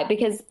why.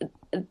 Because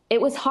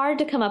it was hard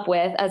to come up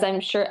with, as I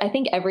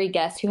think every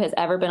guest who has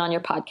ever been on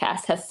your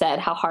podcast has said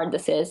how hard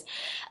this is.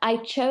 I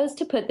chose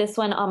to put this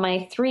one on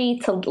my 3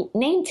 to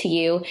name to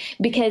you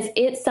because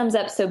it sums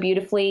up so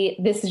beautifully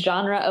this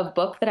genre of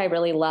book that I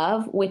really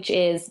love, which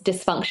is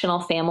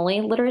dysfunctional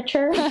family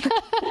literature.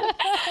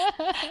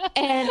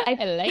 And I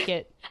like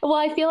it. Well,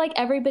 I feel like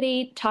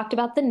everybody talked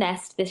about The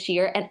Nest this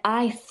year, and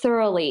I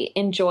thoroughly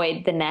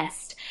enjoyed The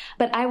Nest.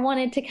 But I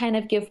wanted to kind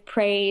of give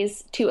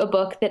praise to a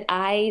book that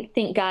I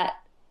think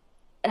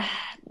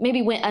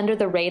maybe went under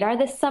the radar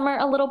this summer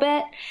a little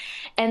bit.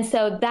 And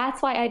so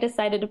that's why I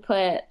decided to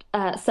put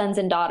Sons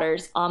and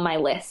Daughters on my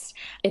list.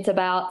 It's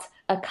about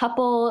a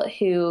couple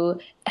who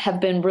have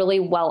been really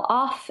well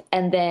off,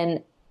 and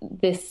then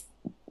this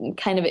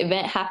kind of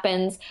event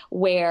happens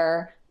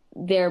where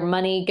their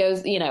money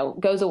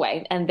goes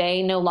away and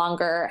they no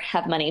longer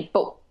have money.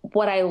 But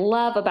what I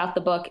love about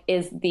the book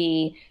is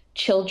the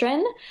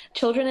children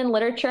in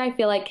literature. I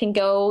feel like can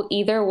go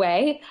either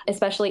way,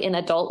 especially in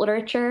adult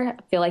literature.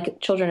 I feel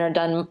like children are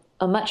done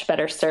a much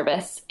better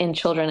service in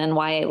children and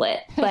YA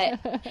lit.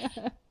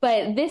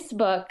 But this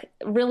book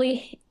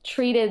really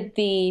treated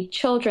the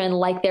children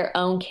like their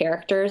own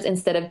characters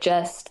instead of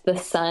just the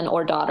son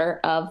or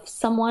daughter of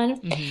someone.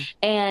 Mm-hmm.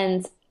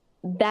 And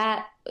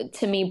that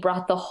to me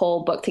brought the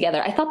whole book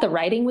together. I thought the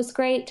writing was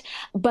great,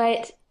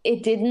 but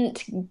it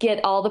didn't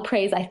get all the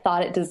praise I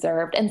thought it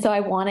deserved. And so I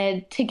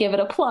wanted to give it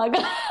a plug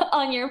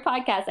on your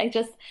podcast.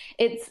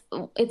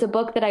 It's a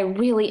book that I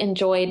really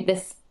enjoyed.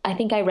 I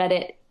think I read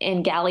it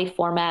in galley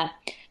format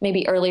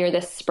maybe earlier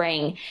this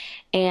spring.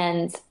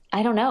 And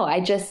I don't know,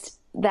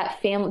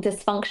 that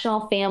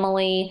dysfunctional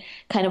family,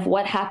 kind of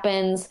what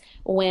happens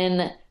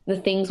when the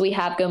things we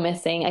have go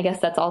missing. I guess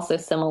that's also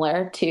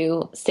similar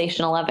to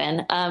Station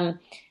 11.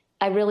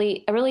 I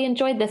really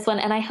enjoyed this one,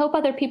 and I hope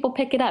other people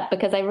pick it up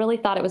because I really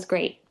thought it was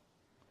great.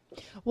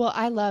 Well,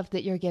 I love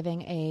that you're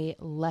giving a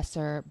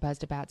lesser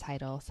buzzed about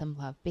title some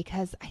love,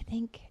 because I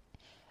think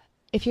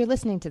if you're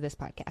listening to this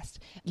podcast,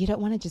 you don't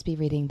want to just be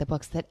reading the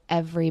books that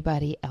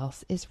everybody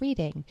else is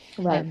reading.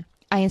 Right.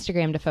 I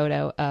Instagrammed a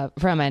photo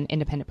from an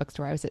independent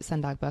bookstore. I was at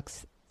Sundog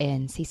Books,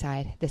 in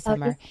Seaside this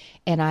summer,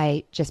 and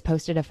I just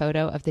posted a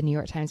photo of the New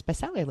York Times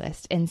bestseller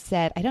list and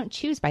said, I don't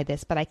choose by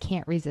this, but I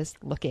can't resist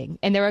looking.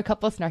 And there were a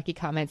couple of snarky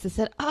comments that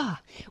said,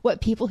 what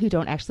people who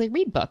don't actually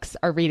read books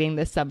are reading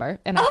this summer.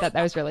 And I thought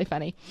that was really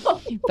funny.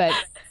 But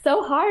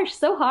so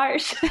harsh. I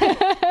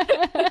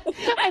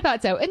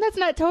thought so. And that's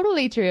not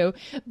totally true.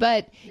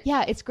 But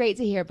yeah, it's great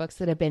to hear books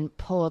that have been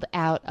pulled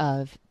out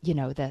of,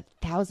 the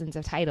thousands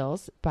of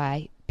titles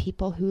by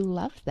people who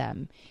love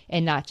them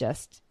and not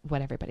just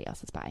what everybody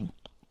else is buying.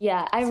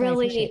 Yeah, I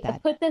really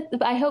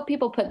I hope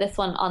people put this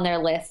one on their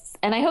lists,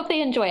 and I hope they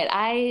enjoy it.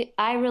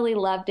 I really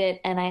loved it,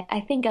 and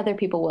I think other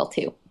people will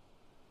too.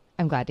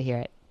 I'm glad to hear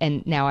it.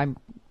 And now I'm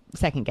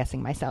second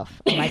guessing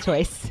myself on my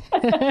choice.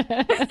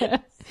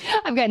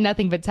 I've got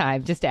nothing but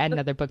time just to add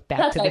another book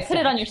back to the stack. Put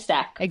it on your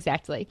stack.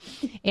 Exactly.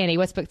 Annie,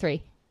 what's book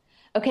 3?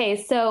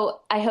 Okay, so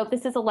I hope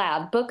this is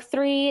allowed. Book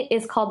 3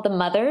 is called The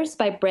Mothers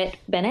by Brit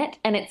Bennett,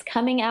 and it's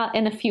coming out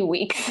in a few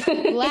weeks.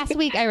 Last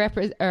week I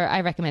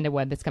recommended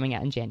one that's coming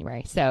out in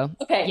January. So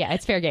yeah,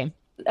 it's fair game.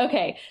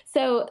 Okay,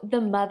 so The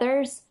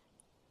Mothers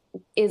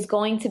is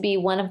going to be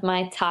one of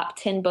my top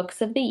 10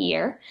 books of the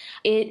year.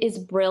 It is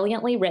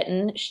brilliantly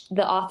written.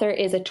 The author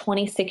is a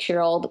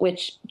 26-year-old,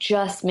 which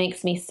just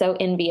makes me so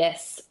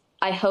envious.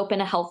 I hope in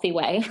a healthy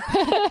way.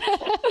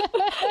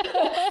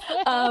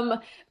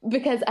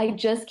 Because I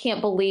just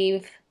can't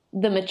believe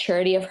the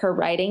maturity of her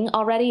writing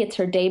already. It's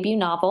her debut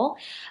novel.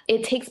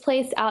 It takes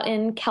place out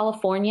in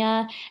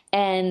California,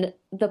 and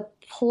the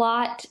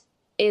plot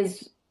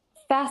is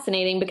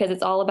fascinating because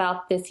it's all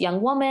about this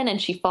young woman,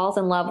 and she falls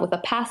in love with a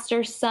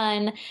pastor's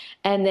son,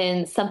 and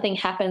then something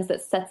happens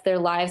that sets their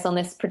lives on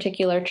this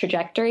particular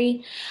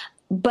trajectory.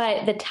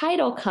 But the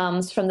title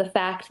comes from the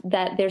fact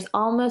that there's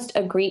almost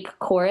a Greek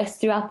chorus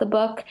throughout the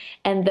book,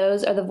 and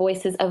those are the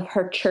voices of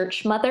her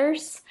church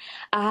mothers.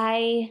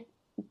 I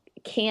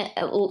can't,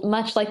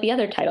 much like the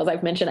other titles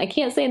I've mentioned, I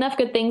can't say enough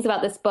good things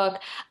about this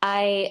book.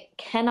 I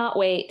cannot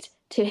wait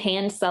to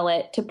hand sell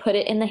it, to put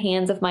it in the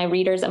hands of my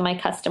readers and my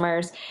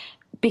customers,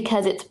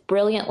 because it's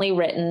brilliantly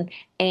written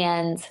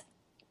and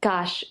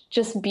gosh,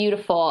 just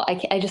beautiful.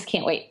 I just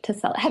can't wait to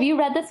sell it. Have you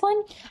read this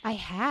one? I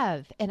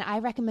have, and I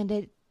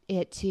recommended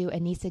it to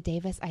Anissa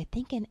Davis, I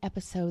think in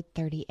episode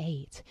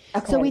 38.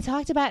 Okay. So we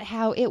talked about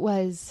how it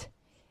was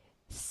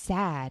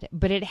sad,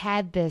 but it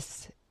had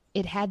this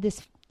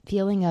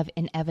feeling of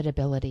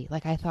inevitability.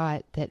 Like I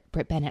thought that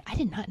Brit Bennett, I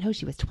did not know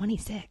she was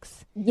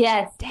 26.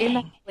 Yes. Dang. Isn't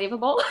that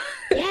unbelievable?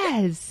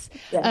 Yes.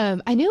 Yeah.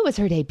 I knew it was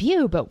her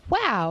debut, but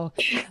wow.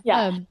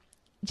 Yeah.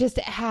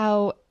 Just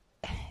how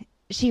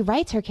she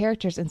writes her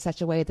characters in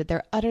such a way that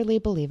they're utterly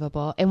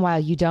believable. And while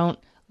you don't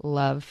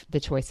love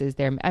the choices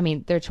their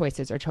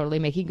choices are totally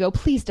making you go,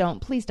 please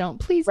don't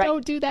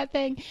do that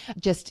thing.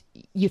 Just,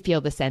 you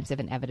feel the sense of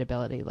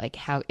inevitability, like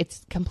how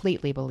it's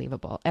completely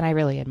believable. And I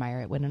really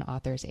admire it when an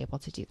author is able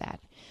to do that.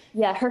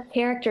 Yeah, her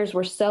characters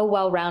were so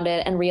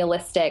well-rounded and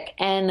realistic.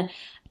 And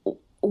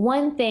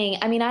one thing,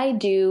 I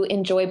do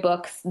enjoy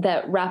books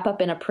that wrap up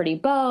in a pretty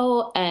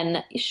bow.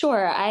 And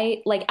sure,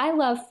 I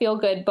love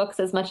feel-good books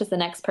as much as the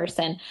next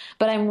person,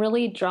 but I'm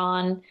really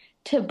drawn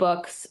to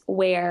books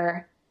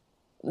where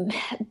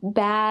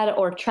bad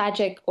or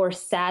tragic or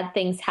sad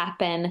things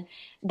happen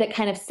that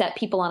kind of set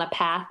people on a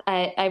path.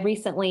 I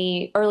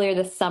recently, earlier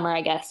this summer,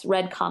 I guess,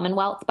 read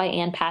Commonwealth by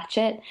Ann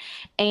Patchett,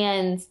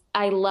 and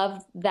I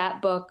love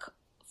that book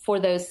for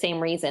those same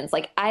reasons.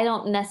 Like, I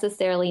don't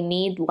necessarily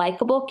need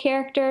likable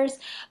characters,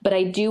 but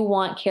I do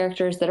want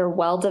characters that are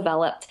well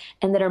developed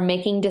and that are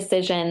making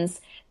decisions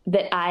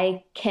that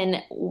I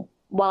can,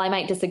 while I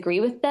might disagree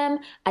with them,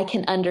 I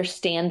can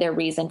understand their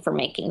reason for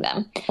making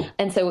them.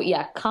 And so,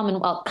 yeah,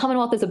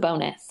 Commonwealth is a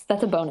bonus.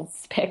 That's a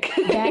bonus pick.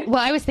 Well,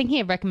 I was thinking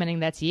of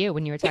recommending that to you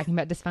when you were talking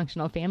about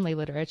dysfunctional family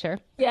literature.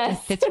 Yes.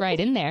 It fits right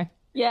in there.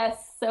 Yes,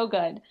 so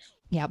good.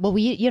 Yeah, well,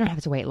 you don't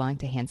have to wait long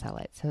to hand sell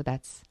it, so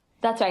that's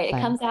right. Fun.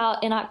 It comes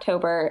out in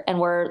October, and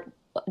we're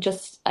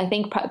just, I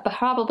think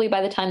probably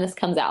by the time this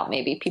comes out,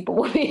 maybe people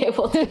will be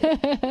able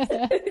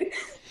to.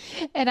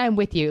 And I'm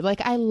with you.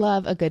 Like, I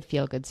love a good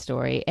feel-good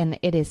story, and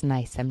it is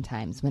nice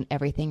sometimes when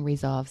everything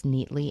resolves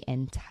neatly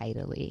and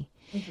tidily.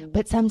 Mm-hmm.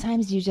 But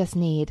sometimes you just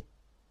need,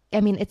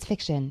 it's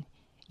fiction.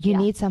 You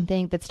need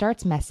something that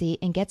starts messy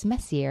and gets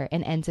messier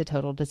and ends a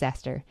total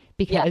disaster,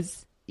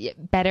 because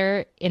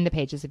better in the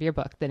pages of your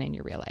book than in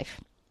your real life.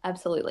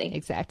 Absolutely.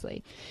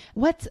 Exactly.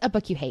 What's a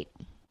book you hate?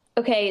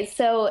 Okay,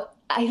 so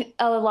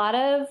a lot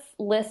of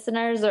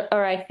listeners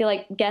or I feel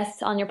like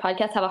guests on your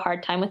podcast have a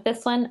hard time with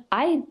this one.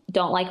 I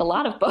don't like a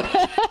lot of books.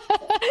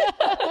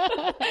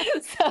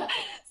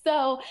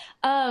 So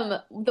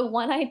the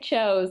one I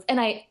chose, and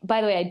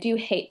by the way, I do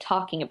hate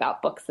talking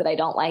about books that I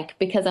don't like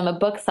because I'm a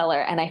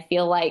bookseller and I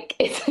feel like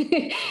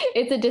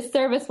it's a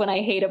disservice when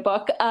I hate a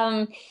book.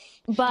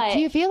 But do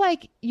you feel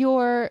like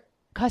your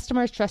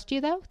customers trust you,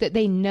 though, that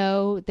they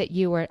know that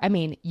you were,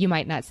 you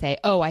might not say,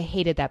 oh, I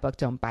hated that book,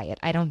 don't buy it.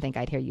 I don't think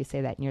I'd hear you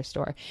say that in your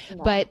store.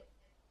 No. But,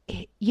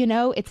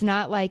 it's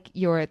not like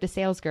you're the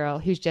sales girl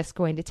who's just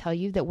going to tell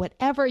you that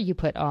whatever you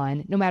put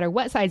on, no matter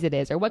what size it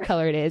is or what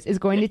color it is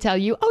going to tell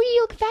you, oh,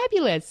 you look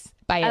fabulous.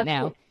 Buy it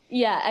now.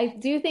 Yeah, I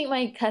do think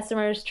my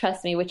customers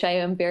trust me, which I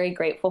am very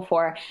grateful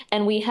for.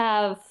 And we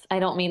have, I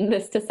don't mean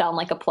this to sound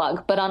like a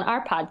plug, but on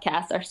our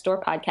podcast, our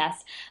store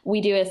podcast,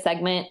 we do a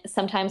segment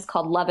sometimes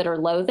called Love It or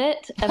Loathe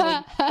It. And we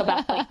talk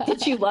about like,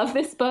 did you love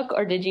this book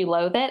or did you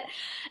loathe it?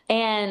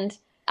 And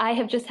I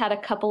have just had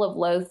a couple of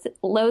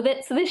loathe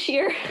it's this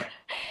year.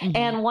 Mm-hmm.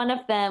 And one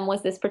of them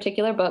was this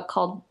particular book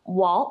called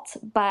Walt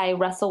by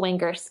Russell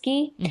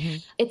Wangerski. Mm-hmm.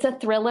 It's a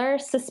thriller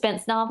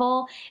suspense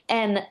novel.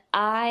 And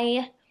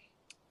I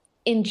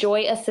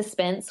enjoy a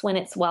suspense when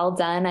it's well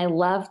done. I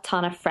love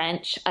Tana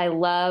French. I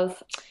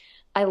love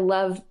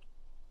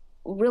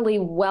really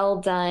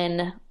well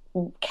done,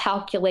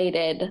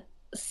 calculated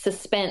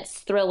suspense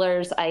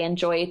thrillers. I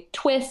enjoy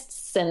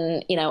twists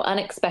and,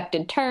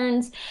 unexpected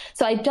turns.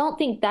 So I don't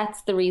think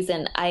that's the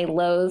reason I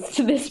loathed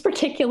this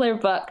particular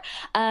book.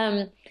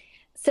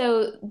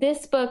 So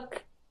this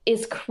book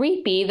is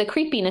creepy. The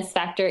creepiness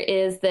factor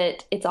is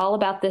that it's all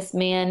about this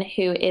man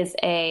who is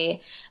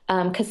a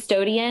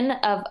custodian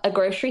of a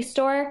grocery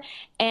store,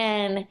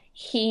 and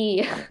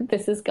he.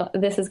 This is going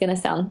to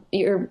sound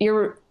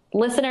your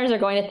listeners are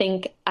going to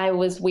think I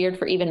was weird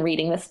for even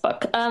reading this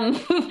book.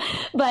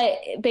 But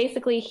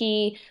basically,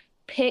 he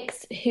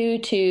picks who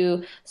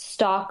to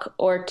stalk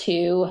or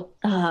to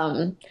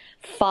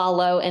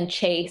follow and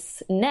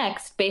chase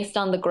next based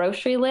on the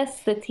grocery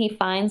lists that he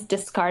finds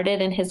discarded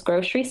in his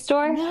grocery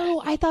store.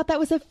 No, I thought that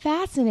was a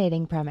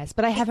fascinating premise,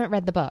 but I haven't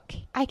read the book.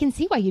 I can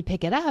see why you'd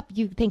pick it up.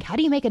 You think, how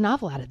do you make a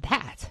novel out of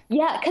that?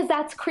 Yeah, because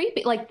that's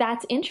creepy. Like,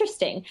 that's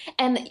interesting.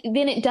 And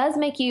then it does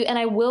make you, and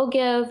I will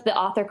give the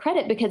author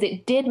credit because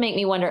it did make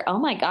me wonder, oh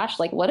my gosh,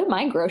 like, what did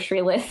my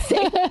grocery list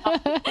say?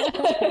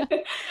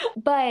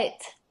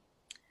 But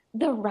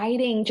the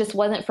writing just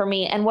wasn't for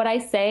me. And what I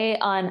say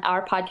on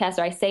our podcast,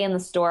 or I say in the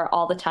store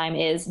all the time,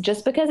 is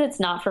just because it's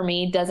not for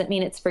me doesn't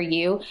mean it's for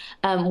you.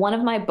 One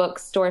of my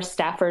bookstore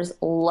staffers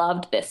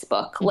loved this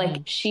book. Mm-hmm.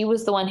 Like, she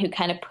was the one who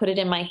kind of put it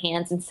in my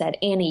hands and said,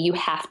 Annie, you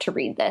have to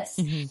read this.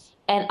 Mm-hmm.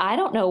 And I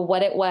don't know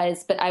what it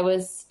was, but I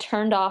was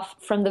turned off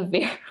from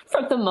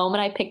the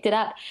moment I picked it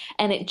up.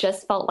 And it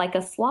just felt like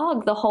a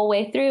slog the whole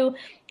way through,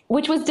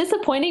 which was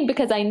disappointing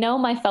because I know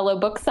my fellow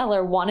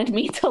bookseller wanted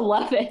me to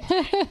love it.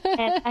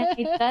 And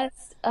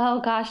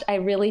I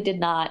really did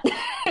not.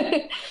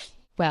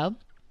 Well,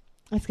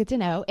 that's good to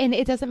know. And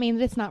it doesn't mean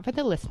that it's not for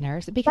the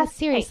listeners, because that's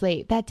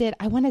seriously, right.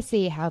 I want to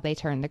see how they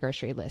turn the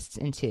grocery lists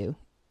into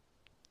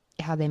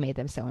how they made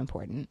them so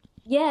important.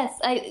 Yes.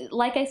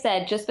 Like I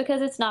said, just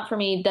because it's not for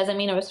me doesn't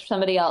mean it was for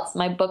somebody else.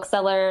 My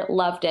bookseller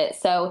loved it.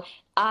 So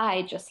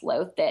I just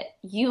loathed it.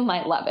 You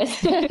might love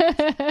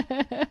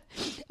it.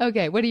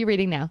 Okay. What are you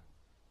reading now?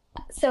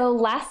 So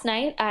last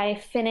night I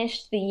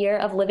finished The Year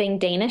of Living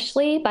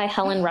Danishly by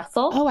Helen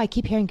Russell. Oh, I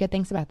keep hearing good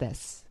things about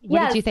this.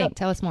 What did you think?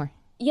 Tell us more.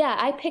 Yeah,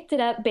 I picked it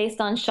up based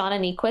on Shauna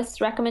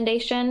Niequist's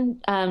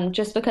recommendation.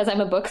 Just because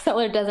I'm a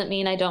bookseller doesn't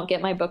mean I don't get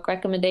my book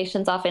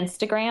recommendations off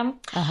Instagram.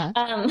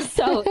 Uh-huh.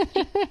 So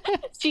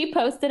she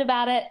posted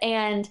about it,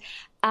 and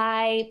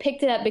I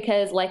picked it up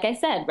because, like I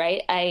said,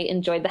 right, I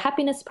enjoyed The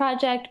Happiness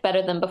Project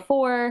better than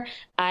before.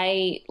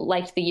 I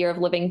liked The Year of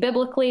Living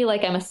Biblically.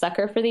 Like, I'm a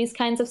sucker for these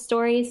kinds of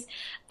stories.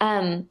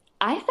 I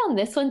found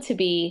this one to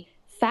be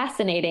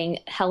fascinating.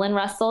 Helen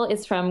Russell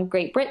is from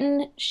Great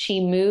Britain. She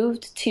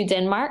moved to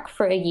Denmark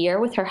for a year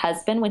with her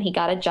husband when he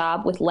got a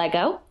job with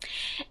Lego.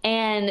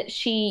 And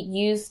she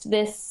used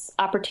this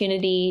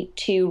opportunity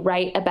to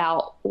write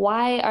about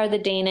why are the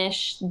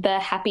Danish the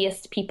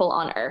happiest people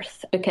on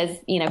earth? Because,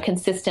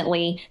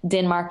 consistently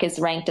Denmark is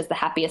ranked as the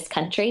happiest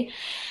country.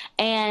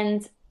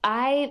 And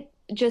I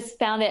just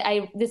found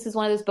it. This is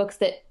one of those books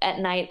that at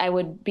night I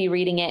would be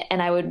reading it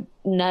and I would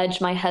nudge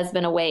my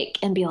husband awake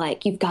and be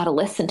like, you've got to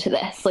listen to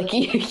this. Like,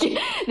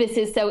 this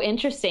is so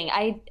interesting.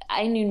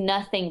 I knew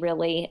nothing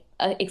really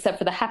except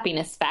for the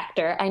happiness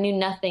factor. I knew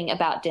nothing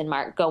about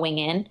Denmark going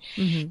in.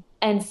 Mm-hmm.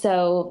 And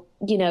so,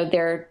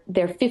 their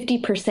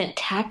 50%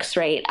 tax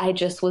rate, I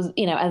just was,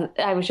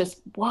 I was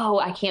just, whoa,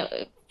 I can't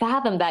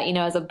fathom that,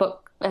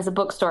 as a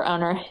bookstore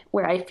owner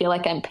where I feel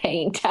like I'm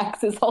paying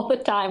taxes all the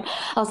time.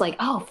 I was like,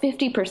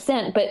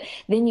 50%. But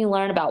then you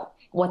learn about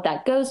what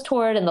that goes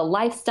toward and the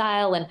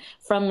lifestyle. And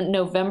from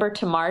November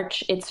to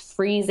March, it's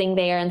freezing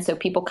there. And so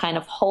people kind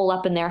of hole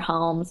up in their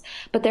homes,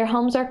 but their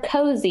homes are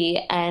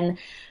cozy and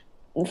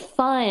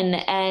fun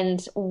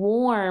and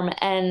warm.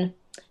 And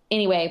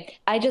anyway,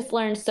 I just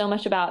learned so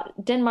much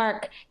about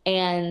Denmark,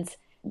 and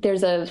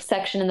there's a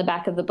section in the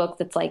back of the book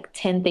that's like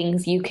 10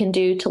 things you can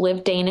do to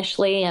live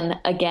Danishly. And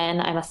again,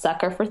 I'm a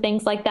sucker for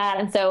things like that.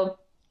 And so,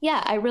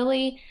 yeah, I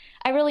really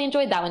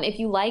enjoyed that one. If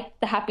you like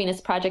The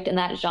Happiness Project and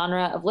that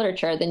genre of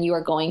literature, then you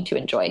are going to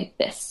enjoy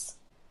this.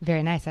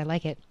 Very nice. I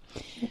like it.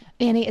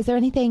 Annie, is there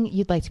anything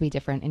you'd like to be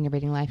different in your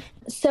reading life?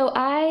 So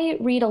I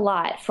read a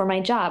lot for my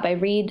job. I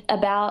read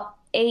about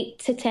 8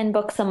 to 10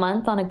 books a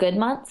month on a good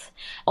month,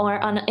 or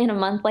in a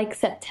month like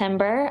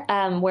September,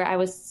 where I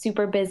was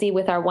super busy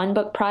with our one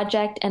book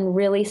project and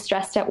really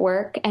stressed at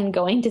work and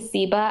going to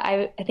SIBA.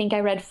 I think I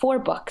read 4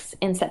 books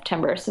in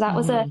September. So that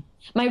was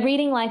my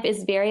reading life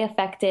is very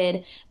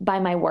affected by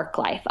my work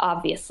life,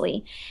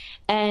 obviously.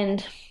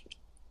 And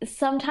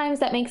sometimes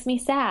that makes me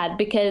sad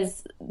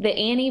because the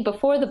Annie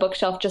before the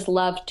bookshelf just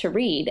loved to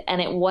read,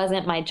 and it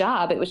wasn't my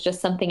job. It was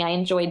just something I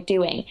enjoyed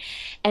doing.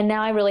 And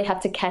now I really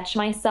have to catch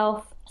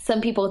myself.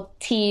 Some people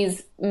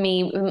tease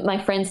me, my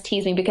friends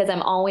tease me because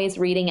I'm always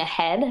reading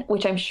ahead,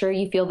 which I'm sure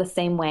you feel the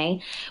same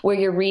way, where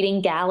you're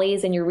reading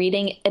galleys and you're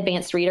reading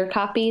advanced reader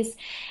copies.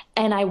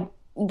 And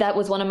that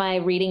was one of my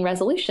reading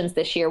resolutions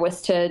this year,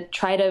 was to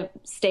try to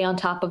stay on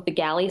top of the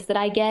galleys that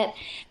I get.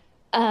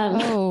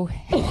 Oh,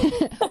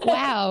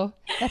 wow.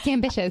 That's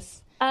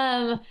ambitious.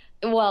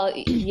 Well,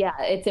 yeah,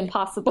 it's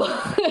impossible.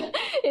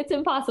 It's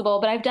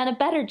impossible, but I've done a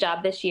better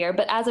job this year.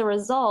 But as a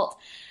result,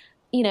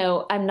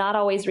 I'm not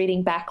always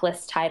reading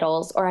backlist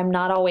titles, or I'm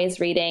not always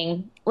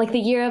reading, like, The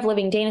Year of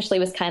Living Danishly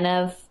was kind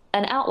of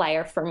an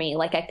outlier for me.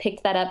 Like, I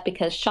picked that up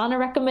because Shauna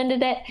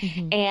recommended it.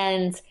 Mm-hmm.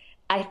 And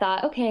I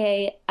thought,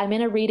 okay, I'm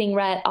in a reading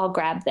rut. I'll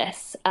grab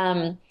this.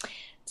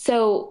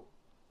 So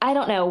I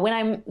don't know. When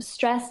I'm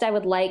stressed, I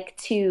would like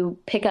to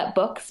pick up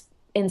books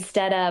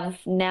instead of,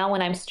 now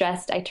when I'm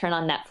stressed, I turn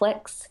on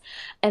Netflix.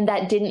 And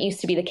that didn't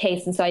used to be the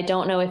case. And so I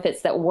don't know if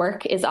it's that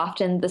work is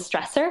often the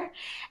stressor.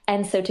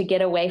 And so to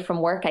get away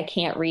from work, I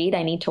can't read.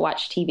 I need to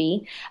watch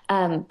TV.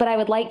 But I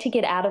would like to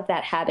get out of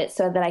that habit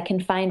so that I can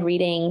find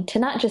reading to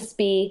not just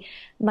be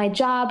my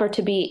job or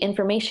to be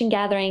information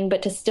gathering,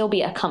 but to still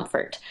be a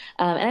comfort.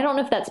 And I don't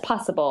know if that's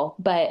possible,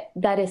 but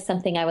that is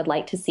something I would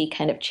like to see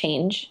kind of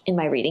change in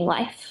my reading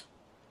life.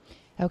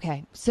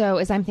 Okay. So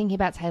as I'm thinking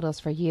about titles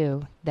for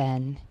you,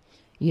 then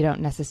you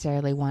don't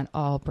necessarily want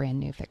all brand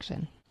new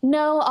fiction.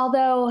 No,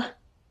 although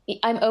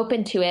I'm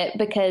open to it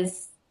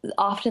because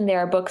often there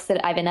are books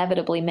that I've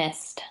inevitably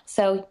missed.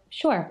 So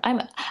sure,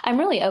 I'm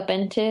really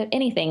open to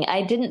anything.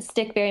 I didn't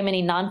stick very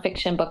many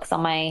nonfiction books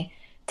on my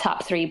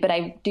top 3, but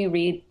I do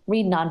read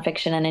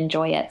nonfiction and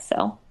enjoy it.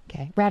 So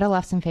okay, rattle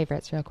off some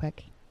favorites real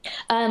quick.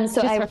 Just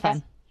for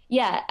fun.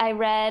 Yeah, I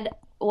read,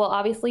 well,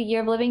 obviously Year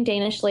of Living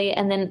Danishly,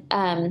 and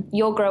then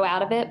You'll Grow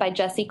Out of It by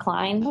Jessi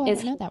Klein. Oh, I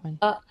didn't know that one.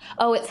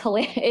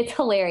 It's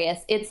hilarious.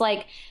 It's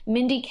like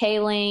Mindy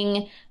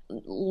Kaling,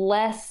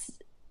 less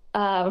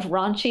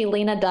raunchy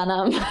Lena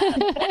Dunham.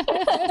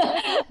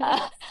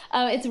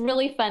 It's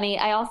really funny.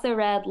 I also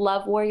read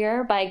Love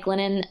Warrior by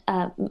Glennon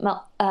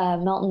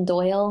Melton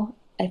Doyle,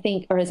 I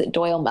think, or is it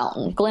Doyle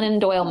Melton? Glennon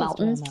Doyle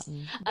Melton.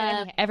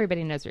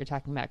 Everybody knows what you're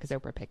talking about because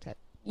Oprah picked it.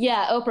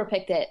 Yeah, Oprah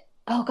picked it.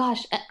 Oh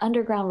gosh,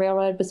 Underground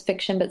Railroad was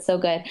fiction, but so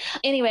good.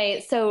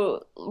 Anyway,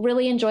 so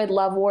really enjoyed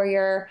Love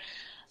Warrior.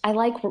 I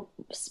like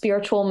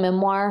spiritual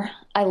memoir.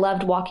 I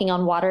loved Walking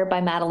on Water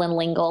by Madeleine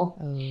L'Engle.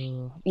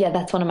 Oh. Yeah,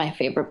 that's one of my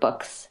favorite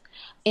books.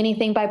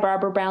 Anything by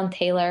Barbara Brown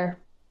Taylor.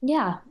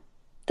 Yeah.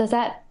 Does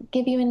that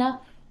give you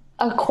enough?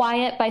 A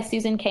Quiet by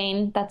Susan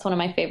Cain. That's one of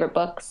my favorite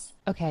books.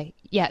 Okay.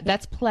 Yeah,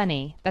 that's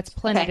plenty. That's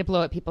plenty Okay. to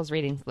blow up people's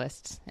readings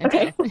lists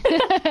Okay.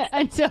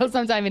 until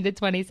sometime into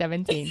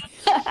 2017.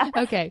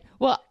 Okay.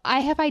 Well, I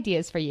have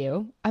ideas for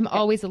you. I'm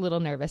always a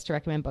little nervous to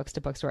recommend books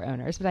to bookstore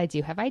owners, but I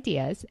do have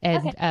ideas.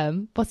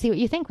 And we'll see what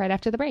you think right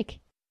after the break.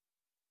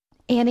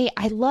 Annie,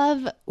 I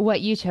love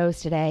what you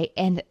chose today.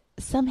 And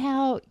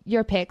somehow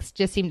your picks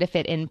just seem to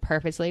fit in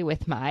perfectly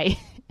with my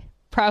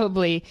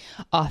probably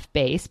off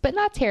base, but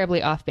not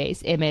terribly off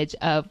base image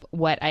of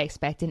what I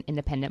expect an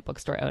independent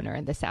bookstore owner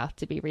in the South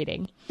to be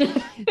reading.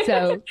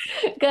 So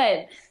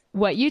Good.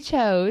 what you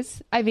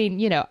chose, I mean,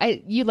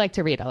 you like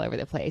to read all over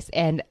the place,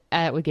 and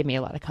it would give me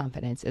a lot of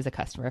confidence as a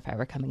customer if I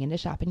were coming in to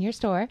shop in your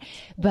store.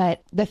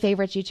 But the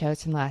favorites you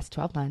chose from the last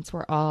 12 months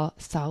were all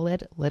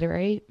solid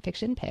literary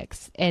fiction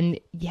picks. And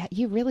yeah,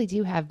 you really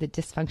do have the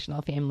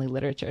dysfunctional family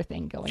literature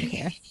thing going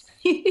here.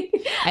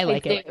 I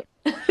like it.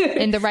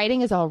 And the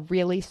writing is all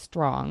really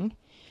strong.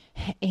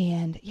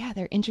 And yeah,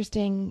 they're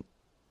interesting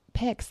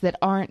picks that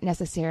aren't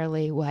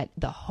necessarily what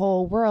the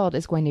whole world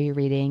is going to be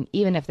reading,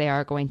 even if they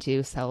are going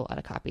to sell a lot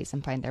of copies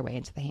and find their way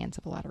into the hands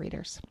of a lot of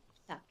readers.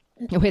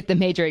 Yeah. With the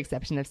major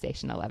exception of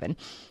Station 11,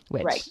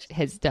 which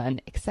has done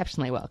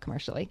exceptionally well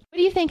commercially. What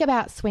do you think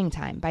about Swing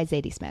Time by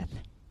Zadie Smith?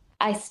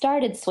 I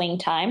started Swing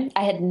Time.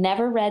 I had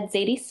never read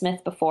Zadie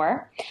Smith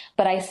before,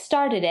 but I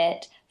started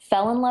it,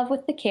 fell in love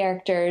with the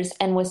characters,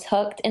 and was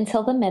hooked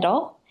until the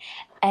middle.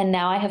 And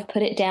now I have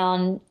put it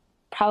down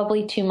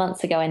probably 2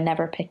 months ago and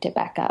never picked it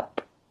back up.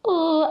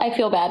 Oh, I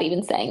feel bad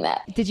even saying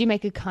that. Did you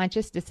make a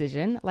conscious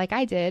decision, like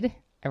I did,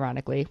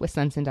 ironically, with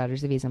Sons and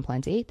Daughters of Ease and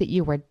Plenty, that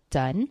you were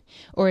done?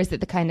 Or is it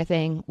the kind of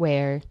thing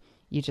where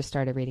you just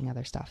started reading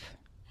other stuff?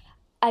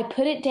 I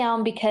put it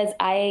down because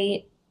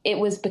it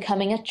was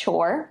becoming a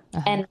chore.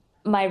 Uh-huh. And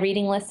my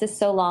reading list is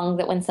so long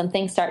that when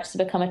something starts to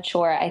become a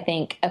chore, I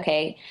think,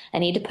 okay, I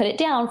need to put it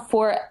down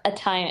for a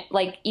time,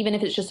 like even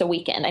if it's just a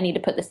weekend, I need to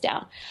put this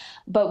down.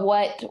 But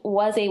what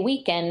was a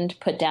weekend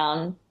put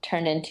down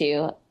turned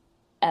into,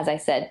 as I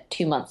said,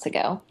 2 months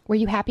ago. Were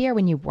you happier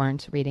when you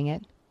weren't reading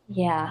it?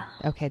 Yeah.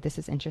 Okay, this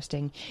is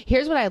interesting.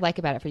 Here's what I like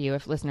about it for you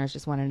if listeners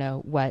just want to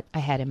know what I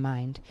had in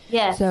mind.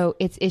 Yes. So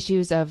it's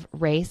issues of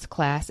race,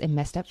 class, and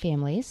messed up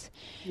families.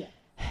 Yeah.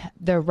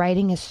 The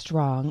writing is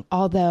strong,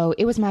 although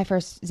it was my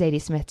first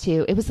Zadie Smith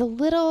too. It was a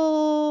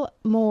little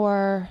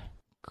more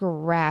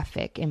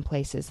graphic in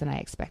places than I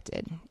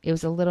expected. It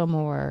was a little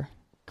more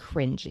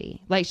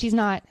cringy. Like she's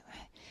not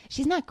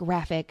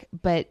graphic,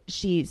 but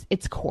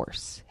it's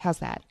coarse. How's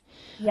that?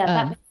 Yeah,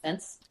 that makes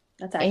sense.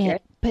 That's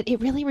accurate. But it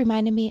really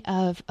reminded me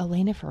of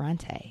Elena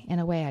Ferrante in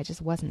a way I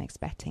just wasn't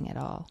expecting at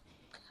all.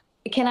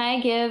 Can I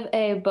give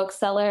a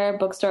bookstore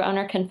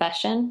owner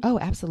confession? Oh,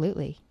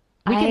 absolutely.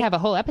 We could have a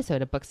whole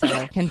episode of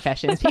bookseller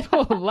confessions.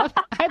 People love.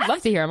 I'd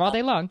love to hear them all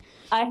day long.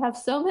 I have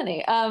so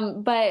many,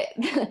 but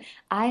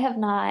I have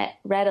not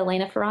read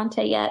Elena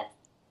Ferrante yet.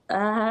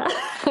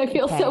 I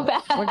feel so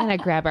bad. We're gonna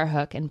grab our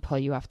hook and pull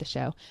you off the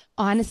show.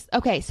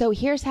 Okay, so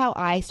here's how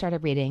I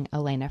started reading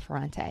Elena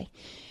Ferrante.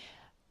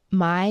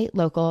 My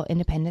local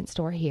independent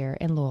store here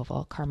in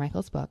Louisville,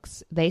 Carmichael's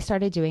Books, they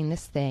started doing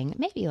this thing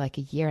maybe like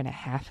a year and a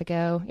half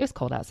ago. It was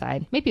cold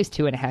outside. Maybe it was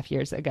 2.5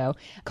 years ago,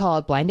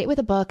 called Blind Date with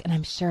a Book. And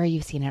I'm sure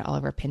you've seen it all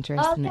over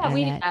Pinterest and the internet.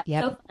 We did that.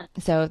 Yep.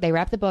 So they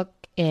wrap the book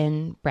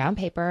in brown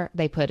paper.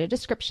 They put a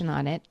description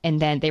on it, and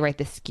then they write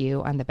the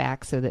SKU on the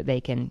back so that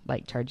they can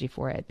like charge you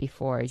for it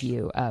before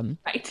you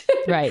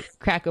right,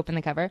 crack open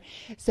the cover.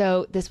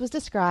 So this was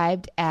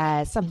described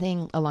as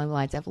something along the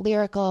lines of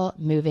lyrical,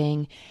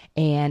 moving,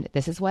 and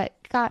this is what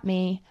got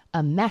me,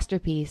 a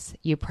masterpiece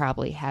you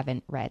probably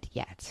haven't read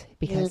yet.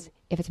 Because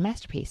if it's a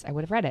masterpiece, I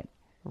would have read it.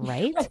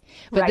 Right?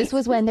 But this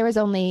was when there was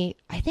only,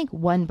 I think,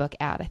 one book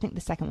out. I think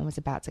the second one was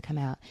about to come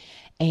out.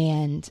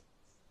 And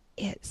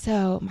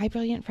so My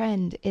Brilliant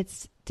Friend,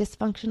 it's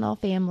dysfunctional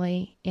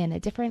family in a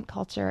different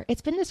culture.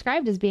 It's been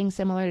described as being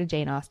similar to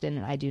Jane Austen,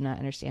 and I do not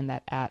understand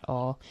that at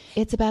all.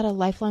 It's about a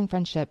lifelong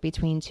friendship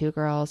between two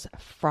girls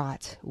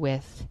fraught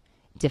with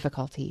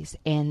difficulties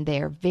and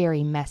their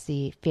very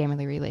messy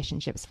family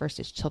relationships, first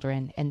as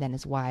children and then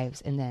as wives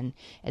and then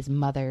as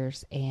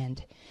mothers.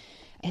 And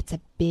it's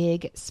a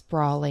big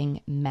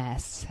sprawling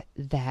mess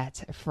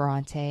that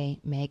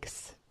Ferrante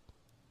makes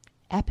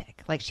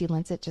epic. Like she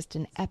lends it just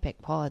an epic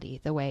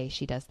quality the way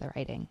she does the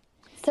writing.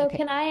 So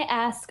can I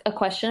ask a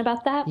question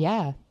about that?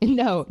 Yeah.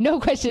 No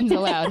questions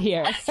allowed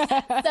here.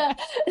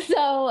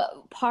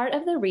 So part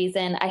of the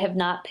reason I have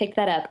not picked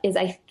that up is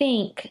I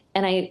think,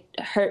 and I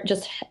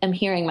am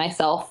hearing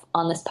myself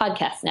on this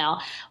podcast now,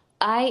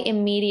 I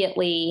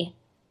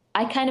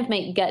kind of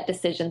make gut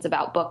decisions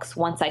about books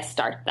once I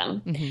start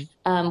them.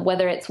 Mm-hmm.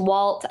 Whether it's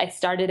Walt, I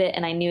started it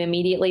and I knew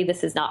immediately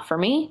this is not for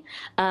me,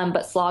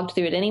 but slogged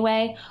through it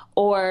anyway,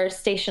 or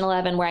Station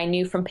 11 where I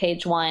knew from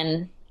page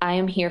one, I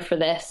am here for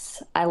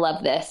this. I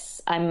love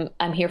this. I'm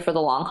here for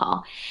the long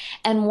haul.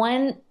 And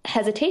one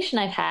hesitation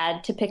I've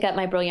had to pick up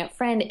My Brilliant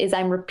Friend is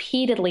I'm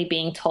repeatedly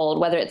being told,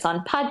 whether it's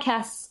on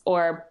podcasts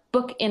or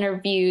book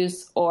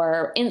interviews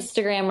or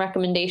Instagram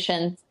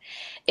recommendations,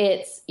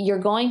 it's you're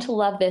going to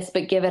love this,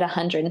 but give it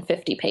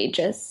 150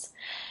 pages.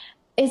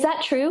 Is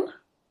that true?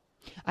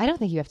 I don't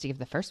think you have to give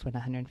the first one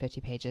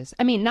 150 pages.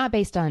 I mean, not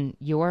based on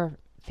your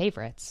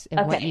favorites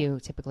and what you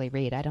typically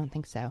read. I don't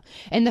think so.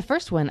 And the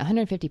first one,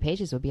 150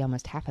 pages would be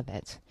almost half of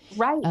it.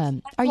 Right.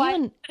 Are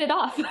you put it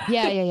off?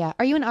 Yeah.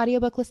 Are you an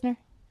audiobook listener?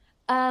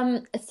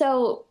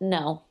 So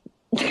no.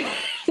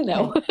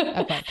 No.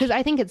 Okay. Because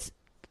I think it's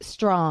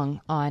strong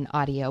on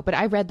audio, but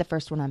I read the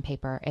first one on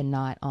paper and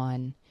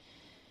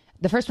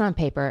the first one on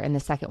paper and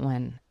the second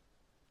one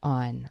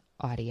on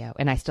audio,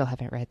 and I still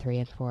haven't read 3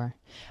 and 4.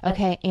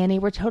 Okay, Annie,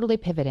 we're totally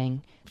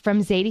pivoting from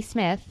Zadie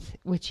Smith,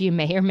 which you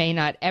may or may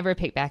not ever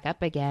pick back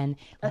up again.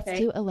 Let's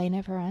do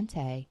Elena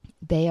Ferrante.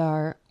 They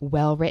are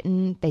well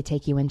written. They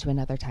take you into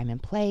another time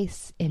and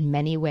place. In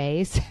many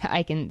ways,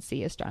 I can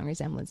see a strong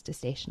resemblance to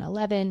Station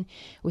 11.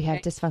 We have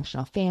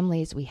dysfunctional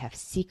families. We have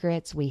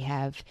secrets. We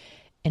have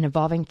an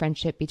evolving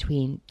friendship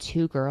between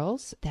two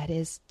girls that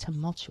is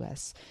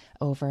tumultuous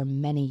over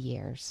many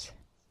years.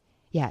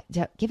 Yeah,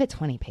 give it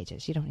 20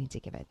 pages. You don't need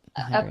to give it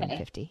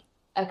 150.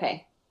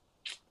 Okay.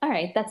 All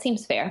right. That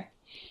seems fair.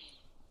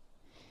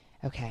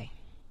 Okay.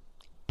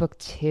 Book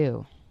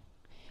 2.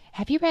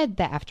 Have you read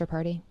The After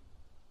Party?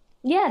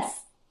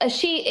 Yes.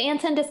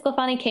 Anton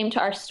Disclafani came to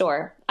our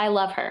store. I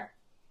love her.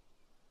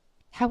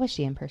 How was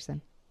she in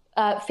person?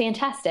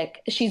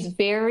 Fantastic. She's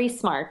very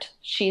smart.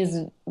 She's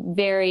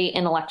very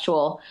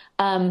intellectual,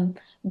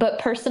 but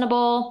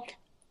personable.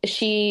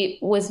 She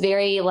was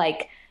very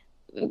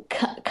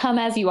come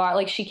as you are.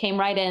 Like she came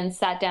right in,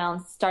 sat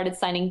down, started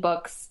signing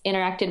books,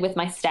 interacted with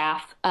my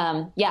staff.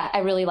 I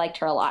really liked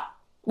her a lot,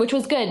 which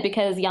was good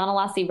because Jana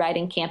Lassi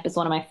Writing Camp is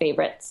one of my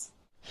favorites.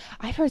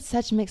 I've heard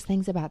such mixed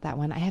things about that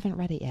one. I haven't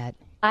read it yet.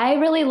 I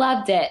really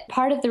loved it.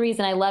 Part of the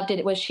reason I loved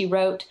it was she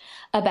wrote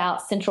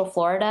about Central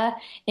Florida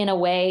in a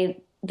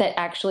way that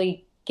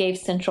actually gave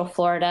Central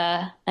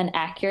Florida an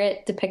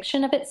accurate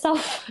depiction of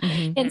itself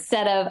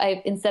instead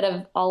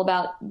of all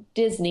about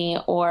Disney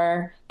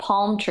or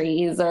palm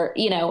trees or,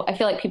 I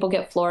feel like people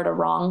get Florida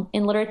wrong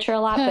in literature a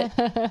lot,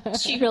 but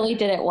she really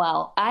did it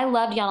well. I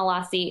loved Jana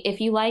Lassi.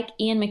 If you like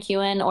Ian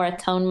McEwan or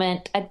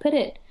Atonement, I'd put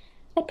it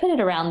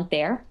around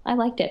there. I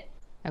liked it.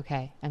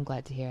 Okay. I'm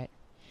glad to hear it.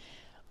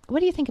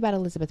 What do you think about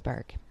Elizabeth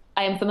Berg?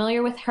 I am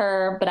familiar with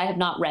her, but I have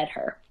not read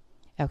her.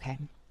 Okay.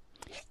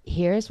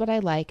 Here's what I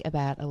like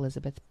about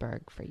Elizabeth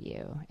Berg for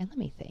you. And let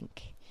me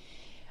think.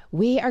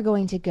 We are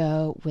going to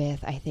go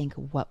with, I think,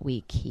 What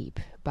We Keep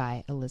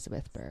by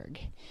Elizabeth Berg.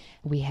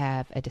 We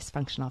have a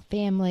dysfunctional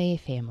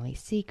family, family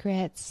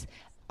secrets.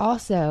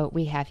 Also,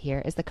 we have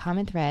here is the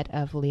common thread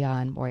of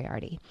Leon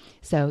Moriarty.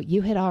 So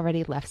you had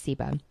already left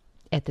SIBA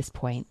at this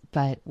point,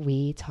 but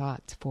we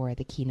talked for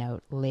the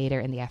keynote later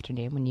in the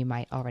afternoon when you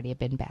might already have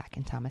been back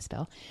in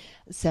Thomasville.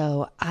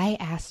 So I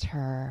asked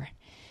her,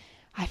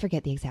 I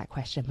forget the exact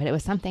question, but it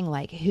was something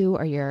like, who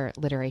are your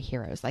literary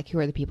heroes? Like, who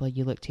are the people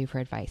you look to for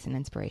advice and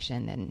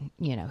inspiration? And,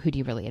 you know, who do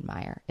you really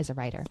admire as a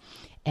writer?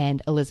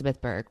 And Elizabeth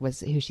Berg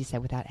was who she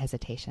said without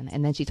hesitation.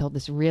 And then she told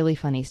this really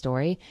funny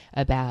story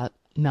about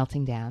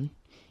melting down.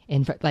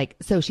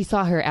 So she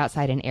saw her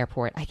outside an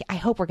airport. I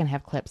hope we're going to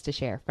have clips to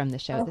share from the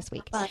show this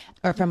week,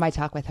 or from my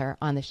talk with her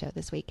on the show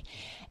this week.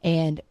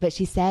 But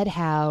she said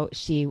how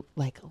she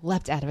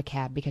leapt out of a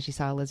cab because she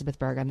saw Elizabeth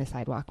Berg on the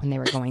sidewalk when they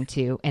were going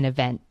to an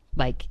event,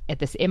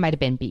 it might have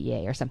been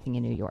BEA or something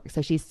in New York.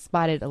 So she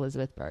spotted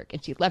Elizabeth Berg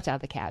and she leapt out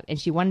of the cab and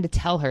she wanted to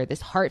tell her this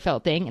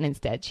heartfelt thing. And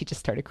instead she just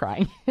started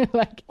crying.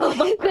 Thank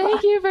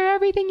you for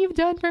everything you've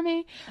done for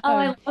me. Oh,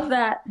 I love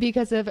that.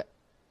 Because of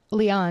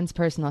Leon's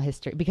personal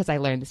history, because I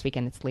learned this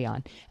weekend it's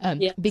Leon.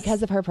 Yes.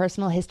 Because of her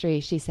personal history,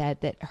 she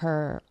said that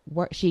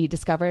she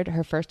discovered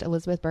her first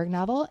Elizabeth Berg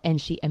novel and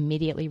she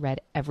immediately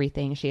read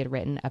everything she had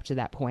written up to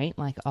that point,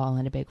 all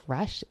in a big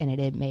rush. And it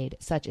had made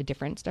such a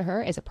difference to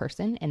her as a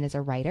person and as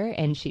a writer.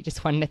 And she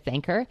just wanted to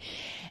thank her.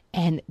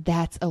 And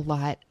that's a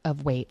lot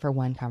of weight for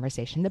one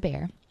conversation to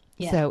bear.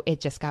 Yeah. So it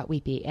just got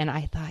weepy. And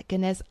I thought,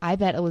 goodness, I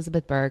bet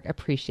Elizabeth Berg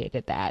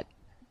appreciated that.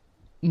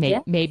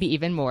 Maybe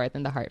even more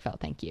than the heartfelt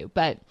thank you.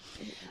 But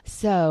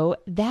so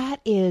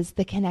that is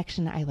the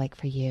connection I like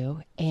for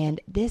you.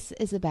 And this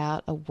is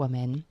about a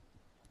woman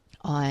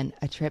on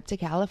a trip to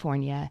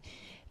California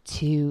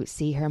to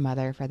see her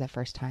mother for the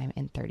first time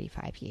in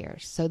 35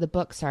 years. So the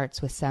book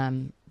starts with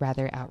some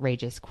rather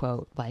outrageous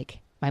quote like,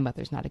 my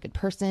mother's not a good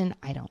person.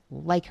 I don't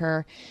like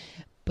her.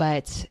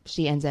 But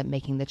she ends up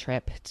making the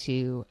trip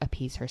to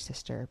appease her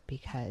sister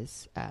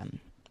because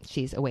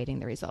she's awaiting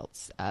the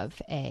results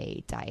of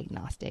a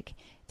diagnostic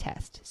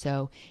test.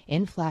 So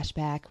in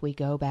flashback, we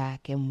go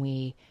back and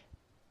we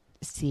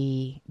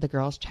see the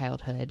girl's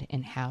childhood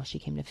and how she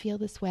came to feel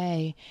this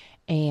way.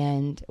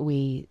 And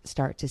we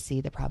start to see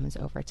the problems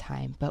over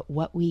time. But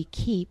What We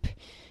Keep,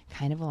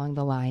 kind of along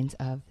the lines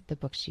of the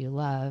books you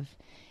love,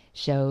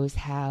 shows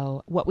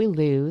how what we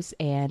lose,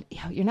 and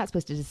you're not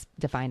supposed to just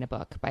define a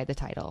book by the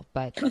title,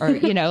 or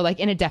in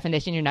a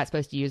definition, you're not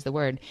supposed to use the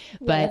word,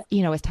 but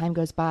as time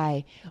goes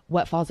by,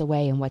 what falls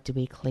away and what do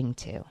we cling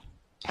to?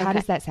 How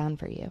does that sound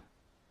for you?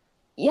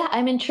 Yeah,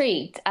 I'm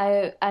intrigued.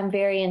 I'm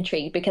very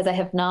intrigued because I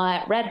have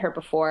not read her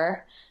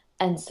before.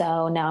 And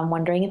so now I'm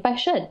wondering if I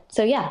should.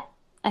 So yeah,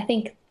 I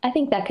think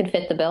that could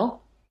fit the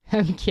bill.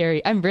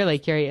 I'm really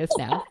curious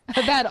now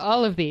about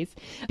all of these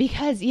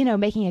because,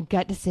 making a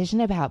gut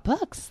decision about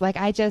books,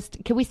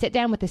 can we sit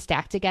down with the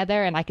stack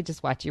together and I could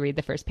just watch you read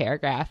the first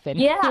paragraph and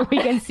we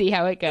can see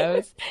how it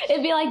goes.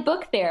 It'd be like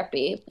book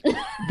therapy.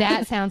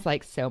 That sounds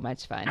like so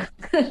much fun.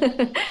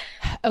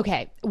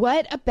 Okay.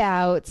 What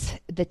about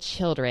The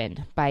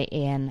Children by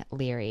Anne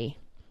Leary?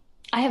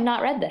 I have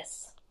not read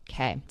this.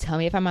 Okay. Tell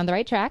me if I'm on the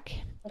right track.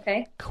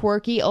 Okay.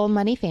 Quirky old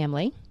money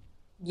family.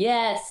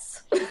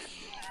 Yes.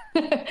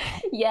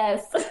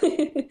 Yes.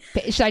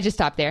 Should I just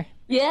stop there?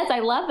 Yes, I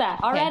love that.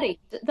 Already.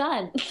 Okay.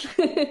 Done.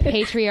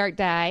 Patriarch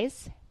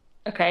dies.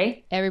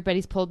 Okay.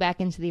 Everybody's pulled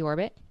back into the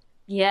orbit.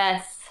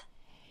 Yes.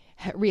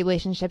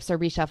 Relationships are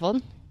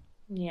reshuffled.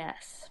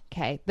 Yes.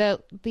 Okay.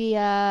 The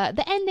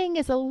ending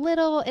is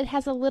it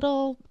has a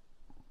little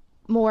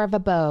more of a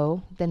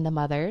bow than the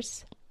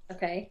mother's.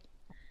 Okay.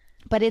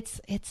 But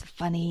it's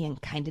funny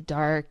and kind of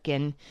dark,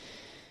 and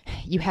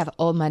you have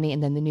old money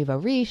and then the nouveau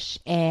riche,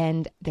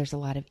 and there's a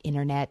lot of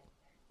internet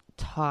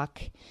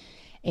talk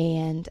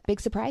and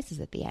big surprises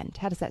at the end.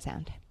 How does that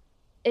sound?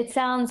 It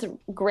sounds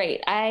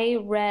great. I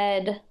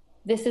read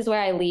This Is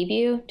Where I Leave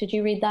You. Did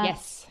you read that?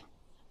 Yes.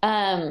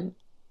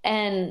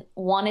 And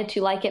wanted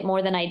to like it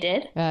more than I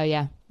did. Oh,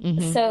 yeah.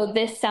 Mm-hmm. So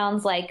this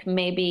sounds like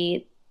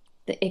maybe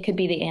it could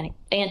be the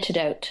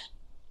antidote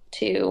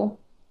to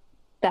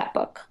that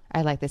book.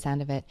 I like the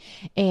sound of it.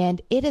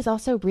 And it is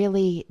also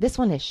this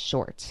one is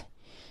short.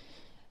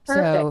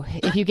 Perfect.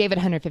 So if you gave it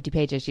 150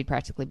 pages, you'd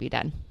practically be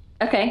done.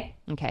 Okay.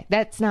 Okay.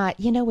 That's not,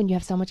 when you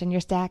have so much on your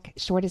stack,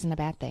 short isn't a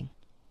bad thing.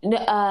 No,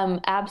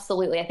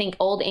 absolutely. I think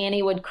old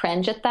Annie would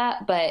cringe at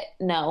that, but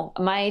no,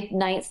 my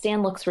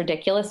nightstand looks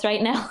ridiculous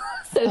right now.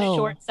 So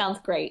short sounds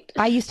great.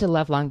 I used to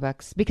love long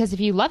books because if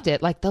you loved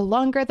it, the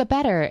longer, the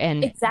better.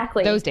 And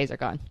exactly. Those days are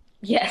gone.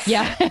 Yes.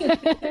 Yeah.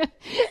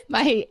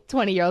 My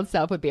 20-year-old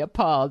self would be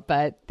appalled,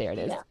 but there it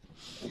is.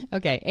 Yeah.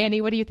 Okay.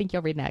 Annie, what do you think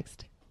you'll read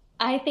next?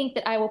 I think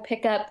that I will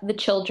pick up The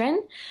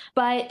Children,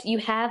 but you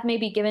have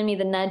maybe given me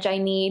the nudge I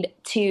need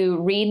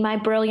to read My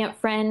Brilliant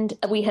Friend.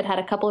 We had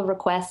a couple of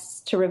requests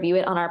to review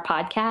it on our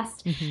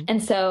podcast. Mm-hmm.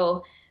 And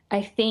so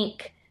I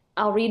think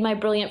I'll read My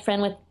Brilliant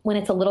Friend when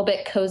it's a little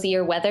bit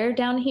cozier weather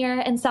down here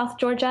in South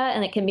Georgia,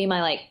 and it can be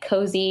my like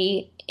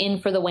cozy in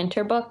for the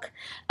winter book.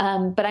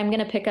 But I'm going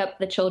to pick up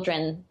The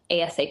Children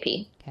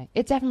ASAP. Okay.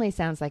 It definitely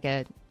sounds like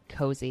a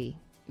cozy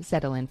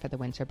settle in for the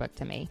winter book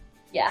to me.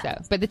 Yeah. So,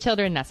 but The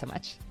Children, not so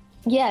much.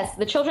 Yes,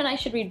 The Children I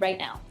should read right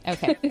now.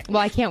 Okay.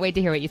 Well, I can't wait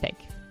to hear what you think.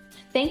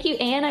 Thank you,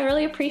 Anne. I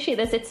really appreciate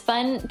this. It's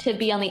fun to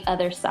be on the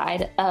other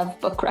side of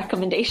book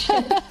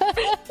recommendations.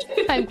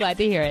 I'm glad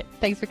to hear it.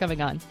 Thanks for coming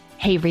on.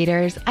 Hey,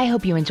 readers, I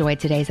hope you enjoyed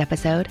today's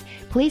episode.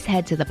 Please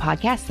head to the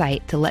podcast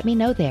site to let me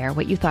know there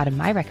what you thought of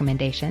my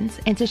recommendations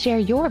and to share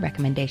your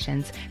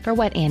recommendations for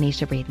what Annie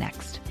should read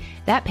next.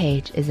 That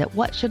page is at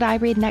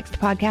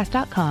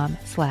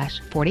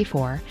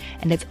whatshouldireadnextpodcast.com/44,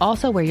 and it's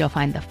also where you'll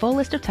find the full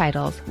list of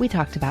titles we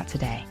talked about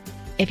today.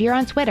 If you're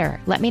on Twitter,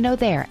 let me know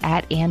there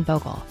at Anne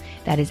Bogel.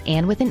 That is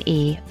Anne with an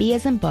E, B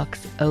as in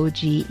books,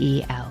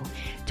 OGEL.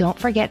 Don't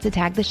forget to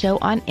tag the show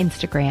on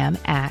Instagram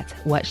at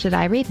What Should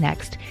I Read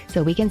Next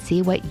so we can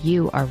see what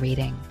you are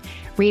reading.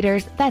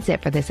 Readers, that's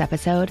it for this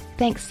episode.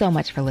 Thanks so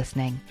much for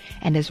listening.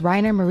 And as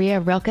Rainer Maria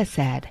Rilke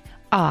said,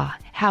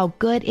 how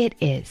good it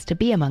is to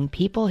be among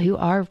people who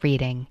are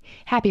reading.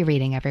 Happy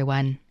reading,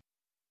 everyone.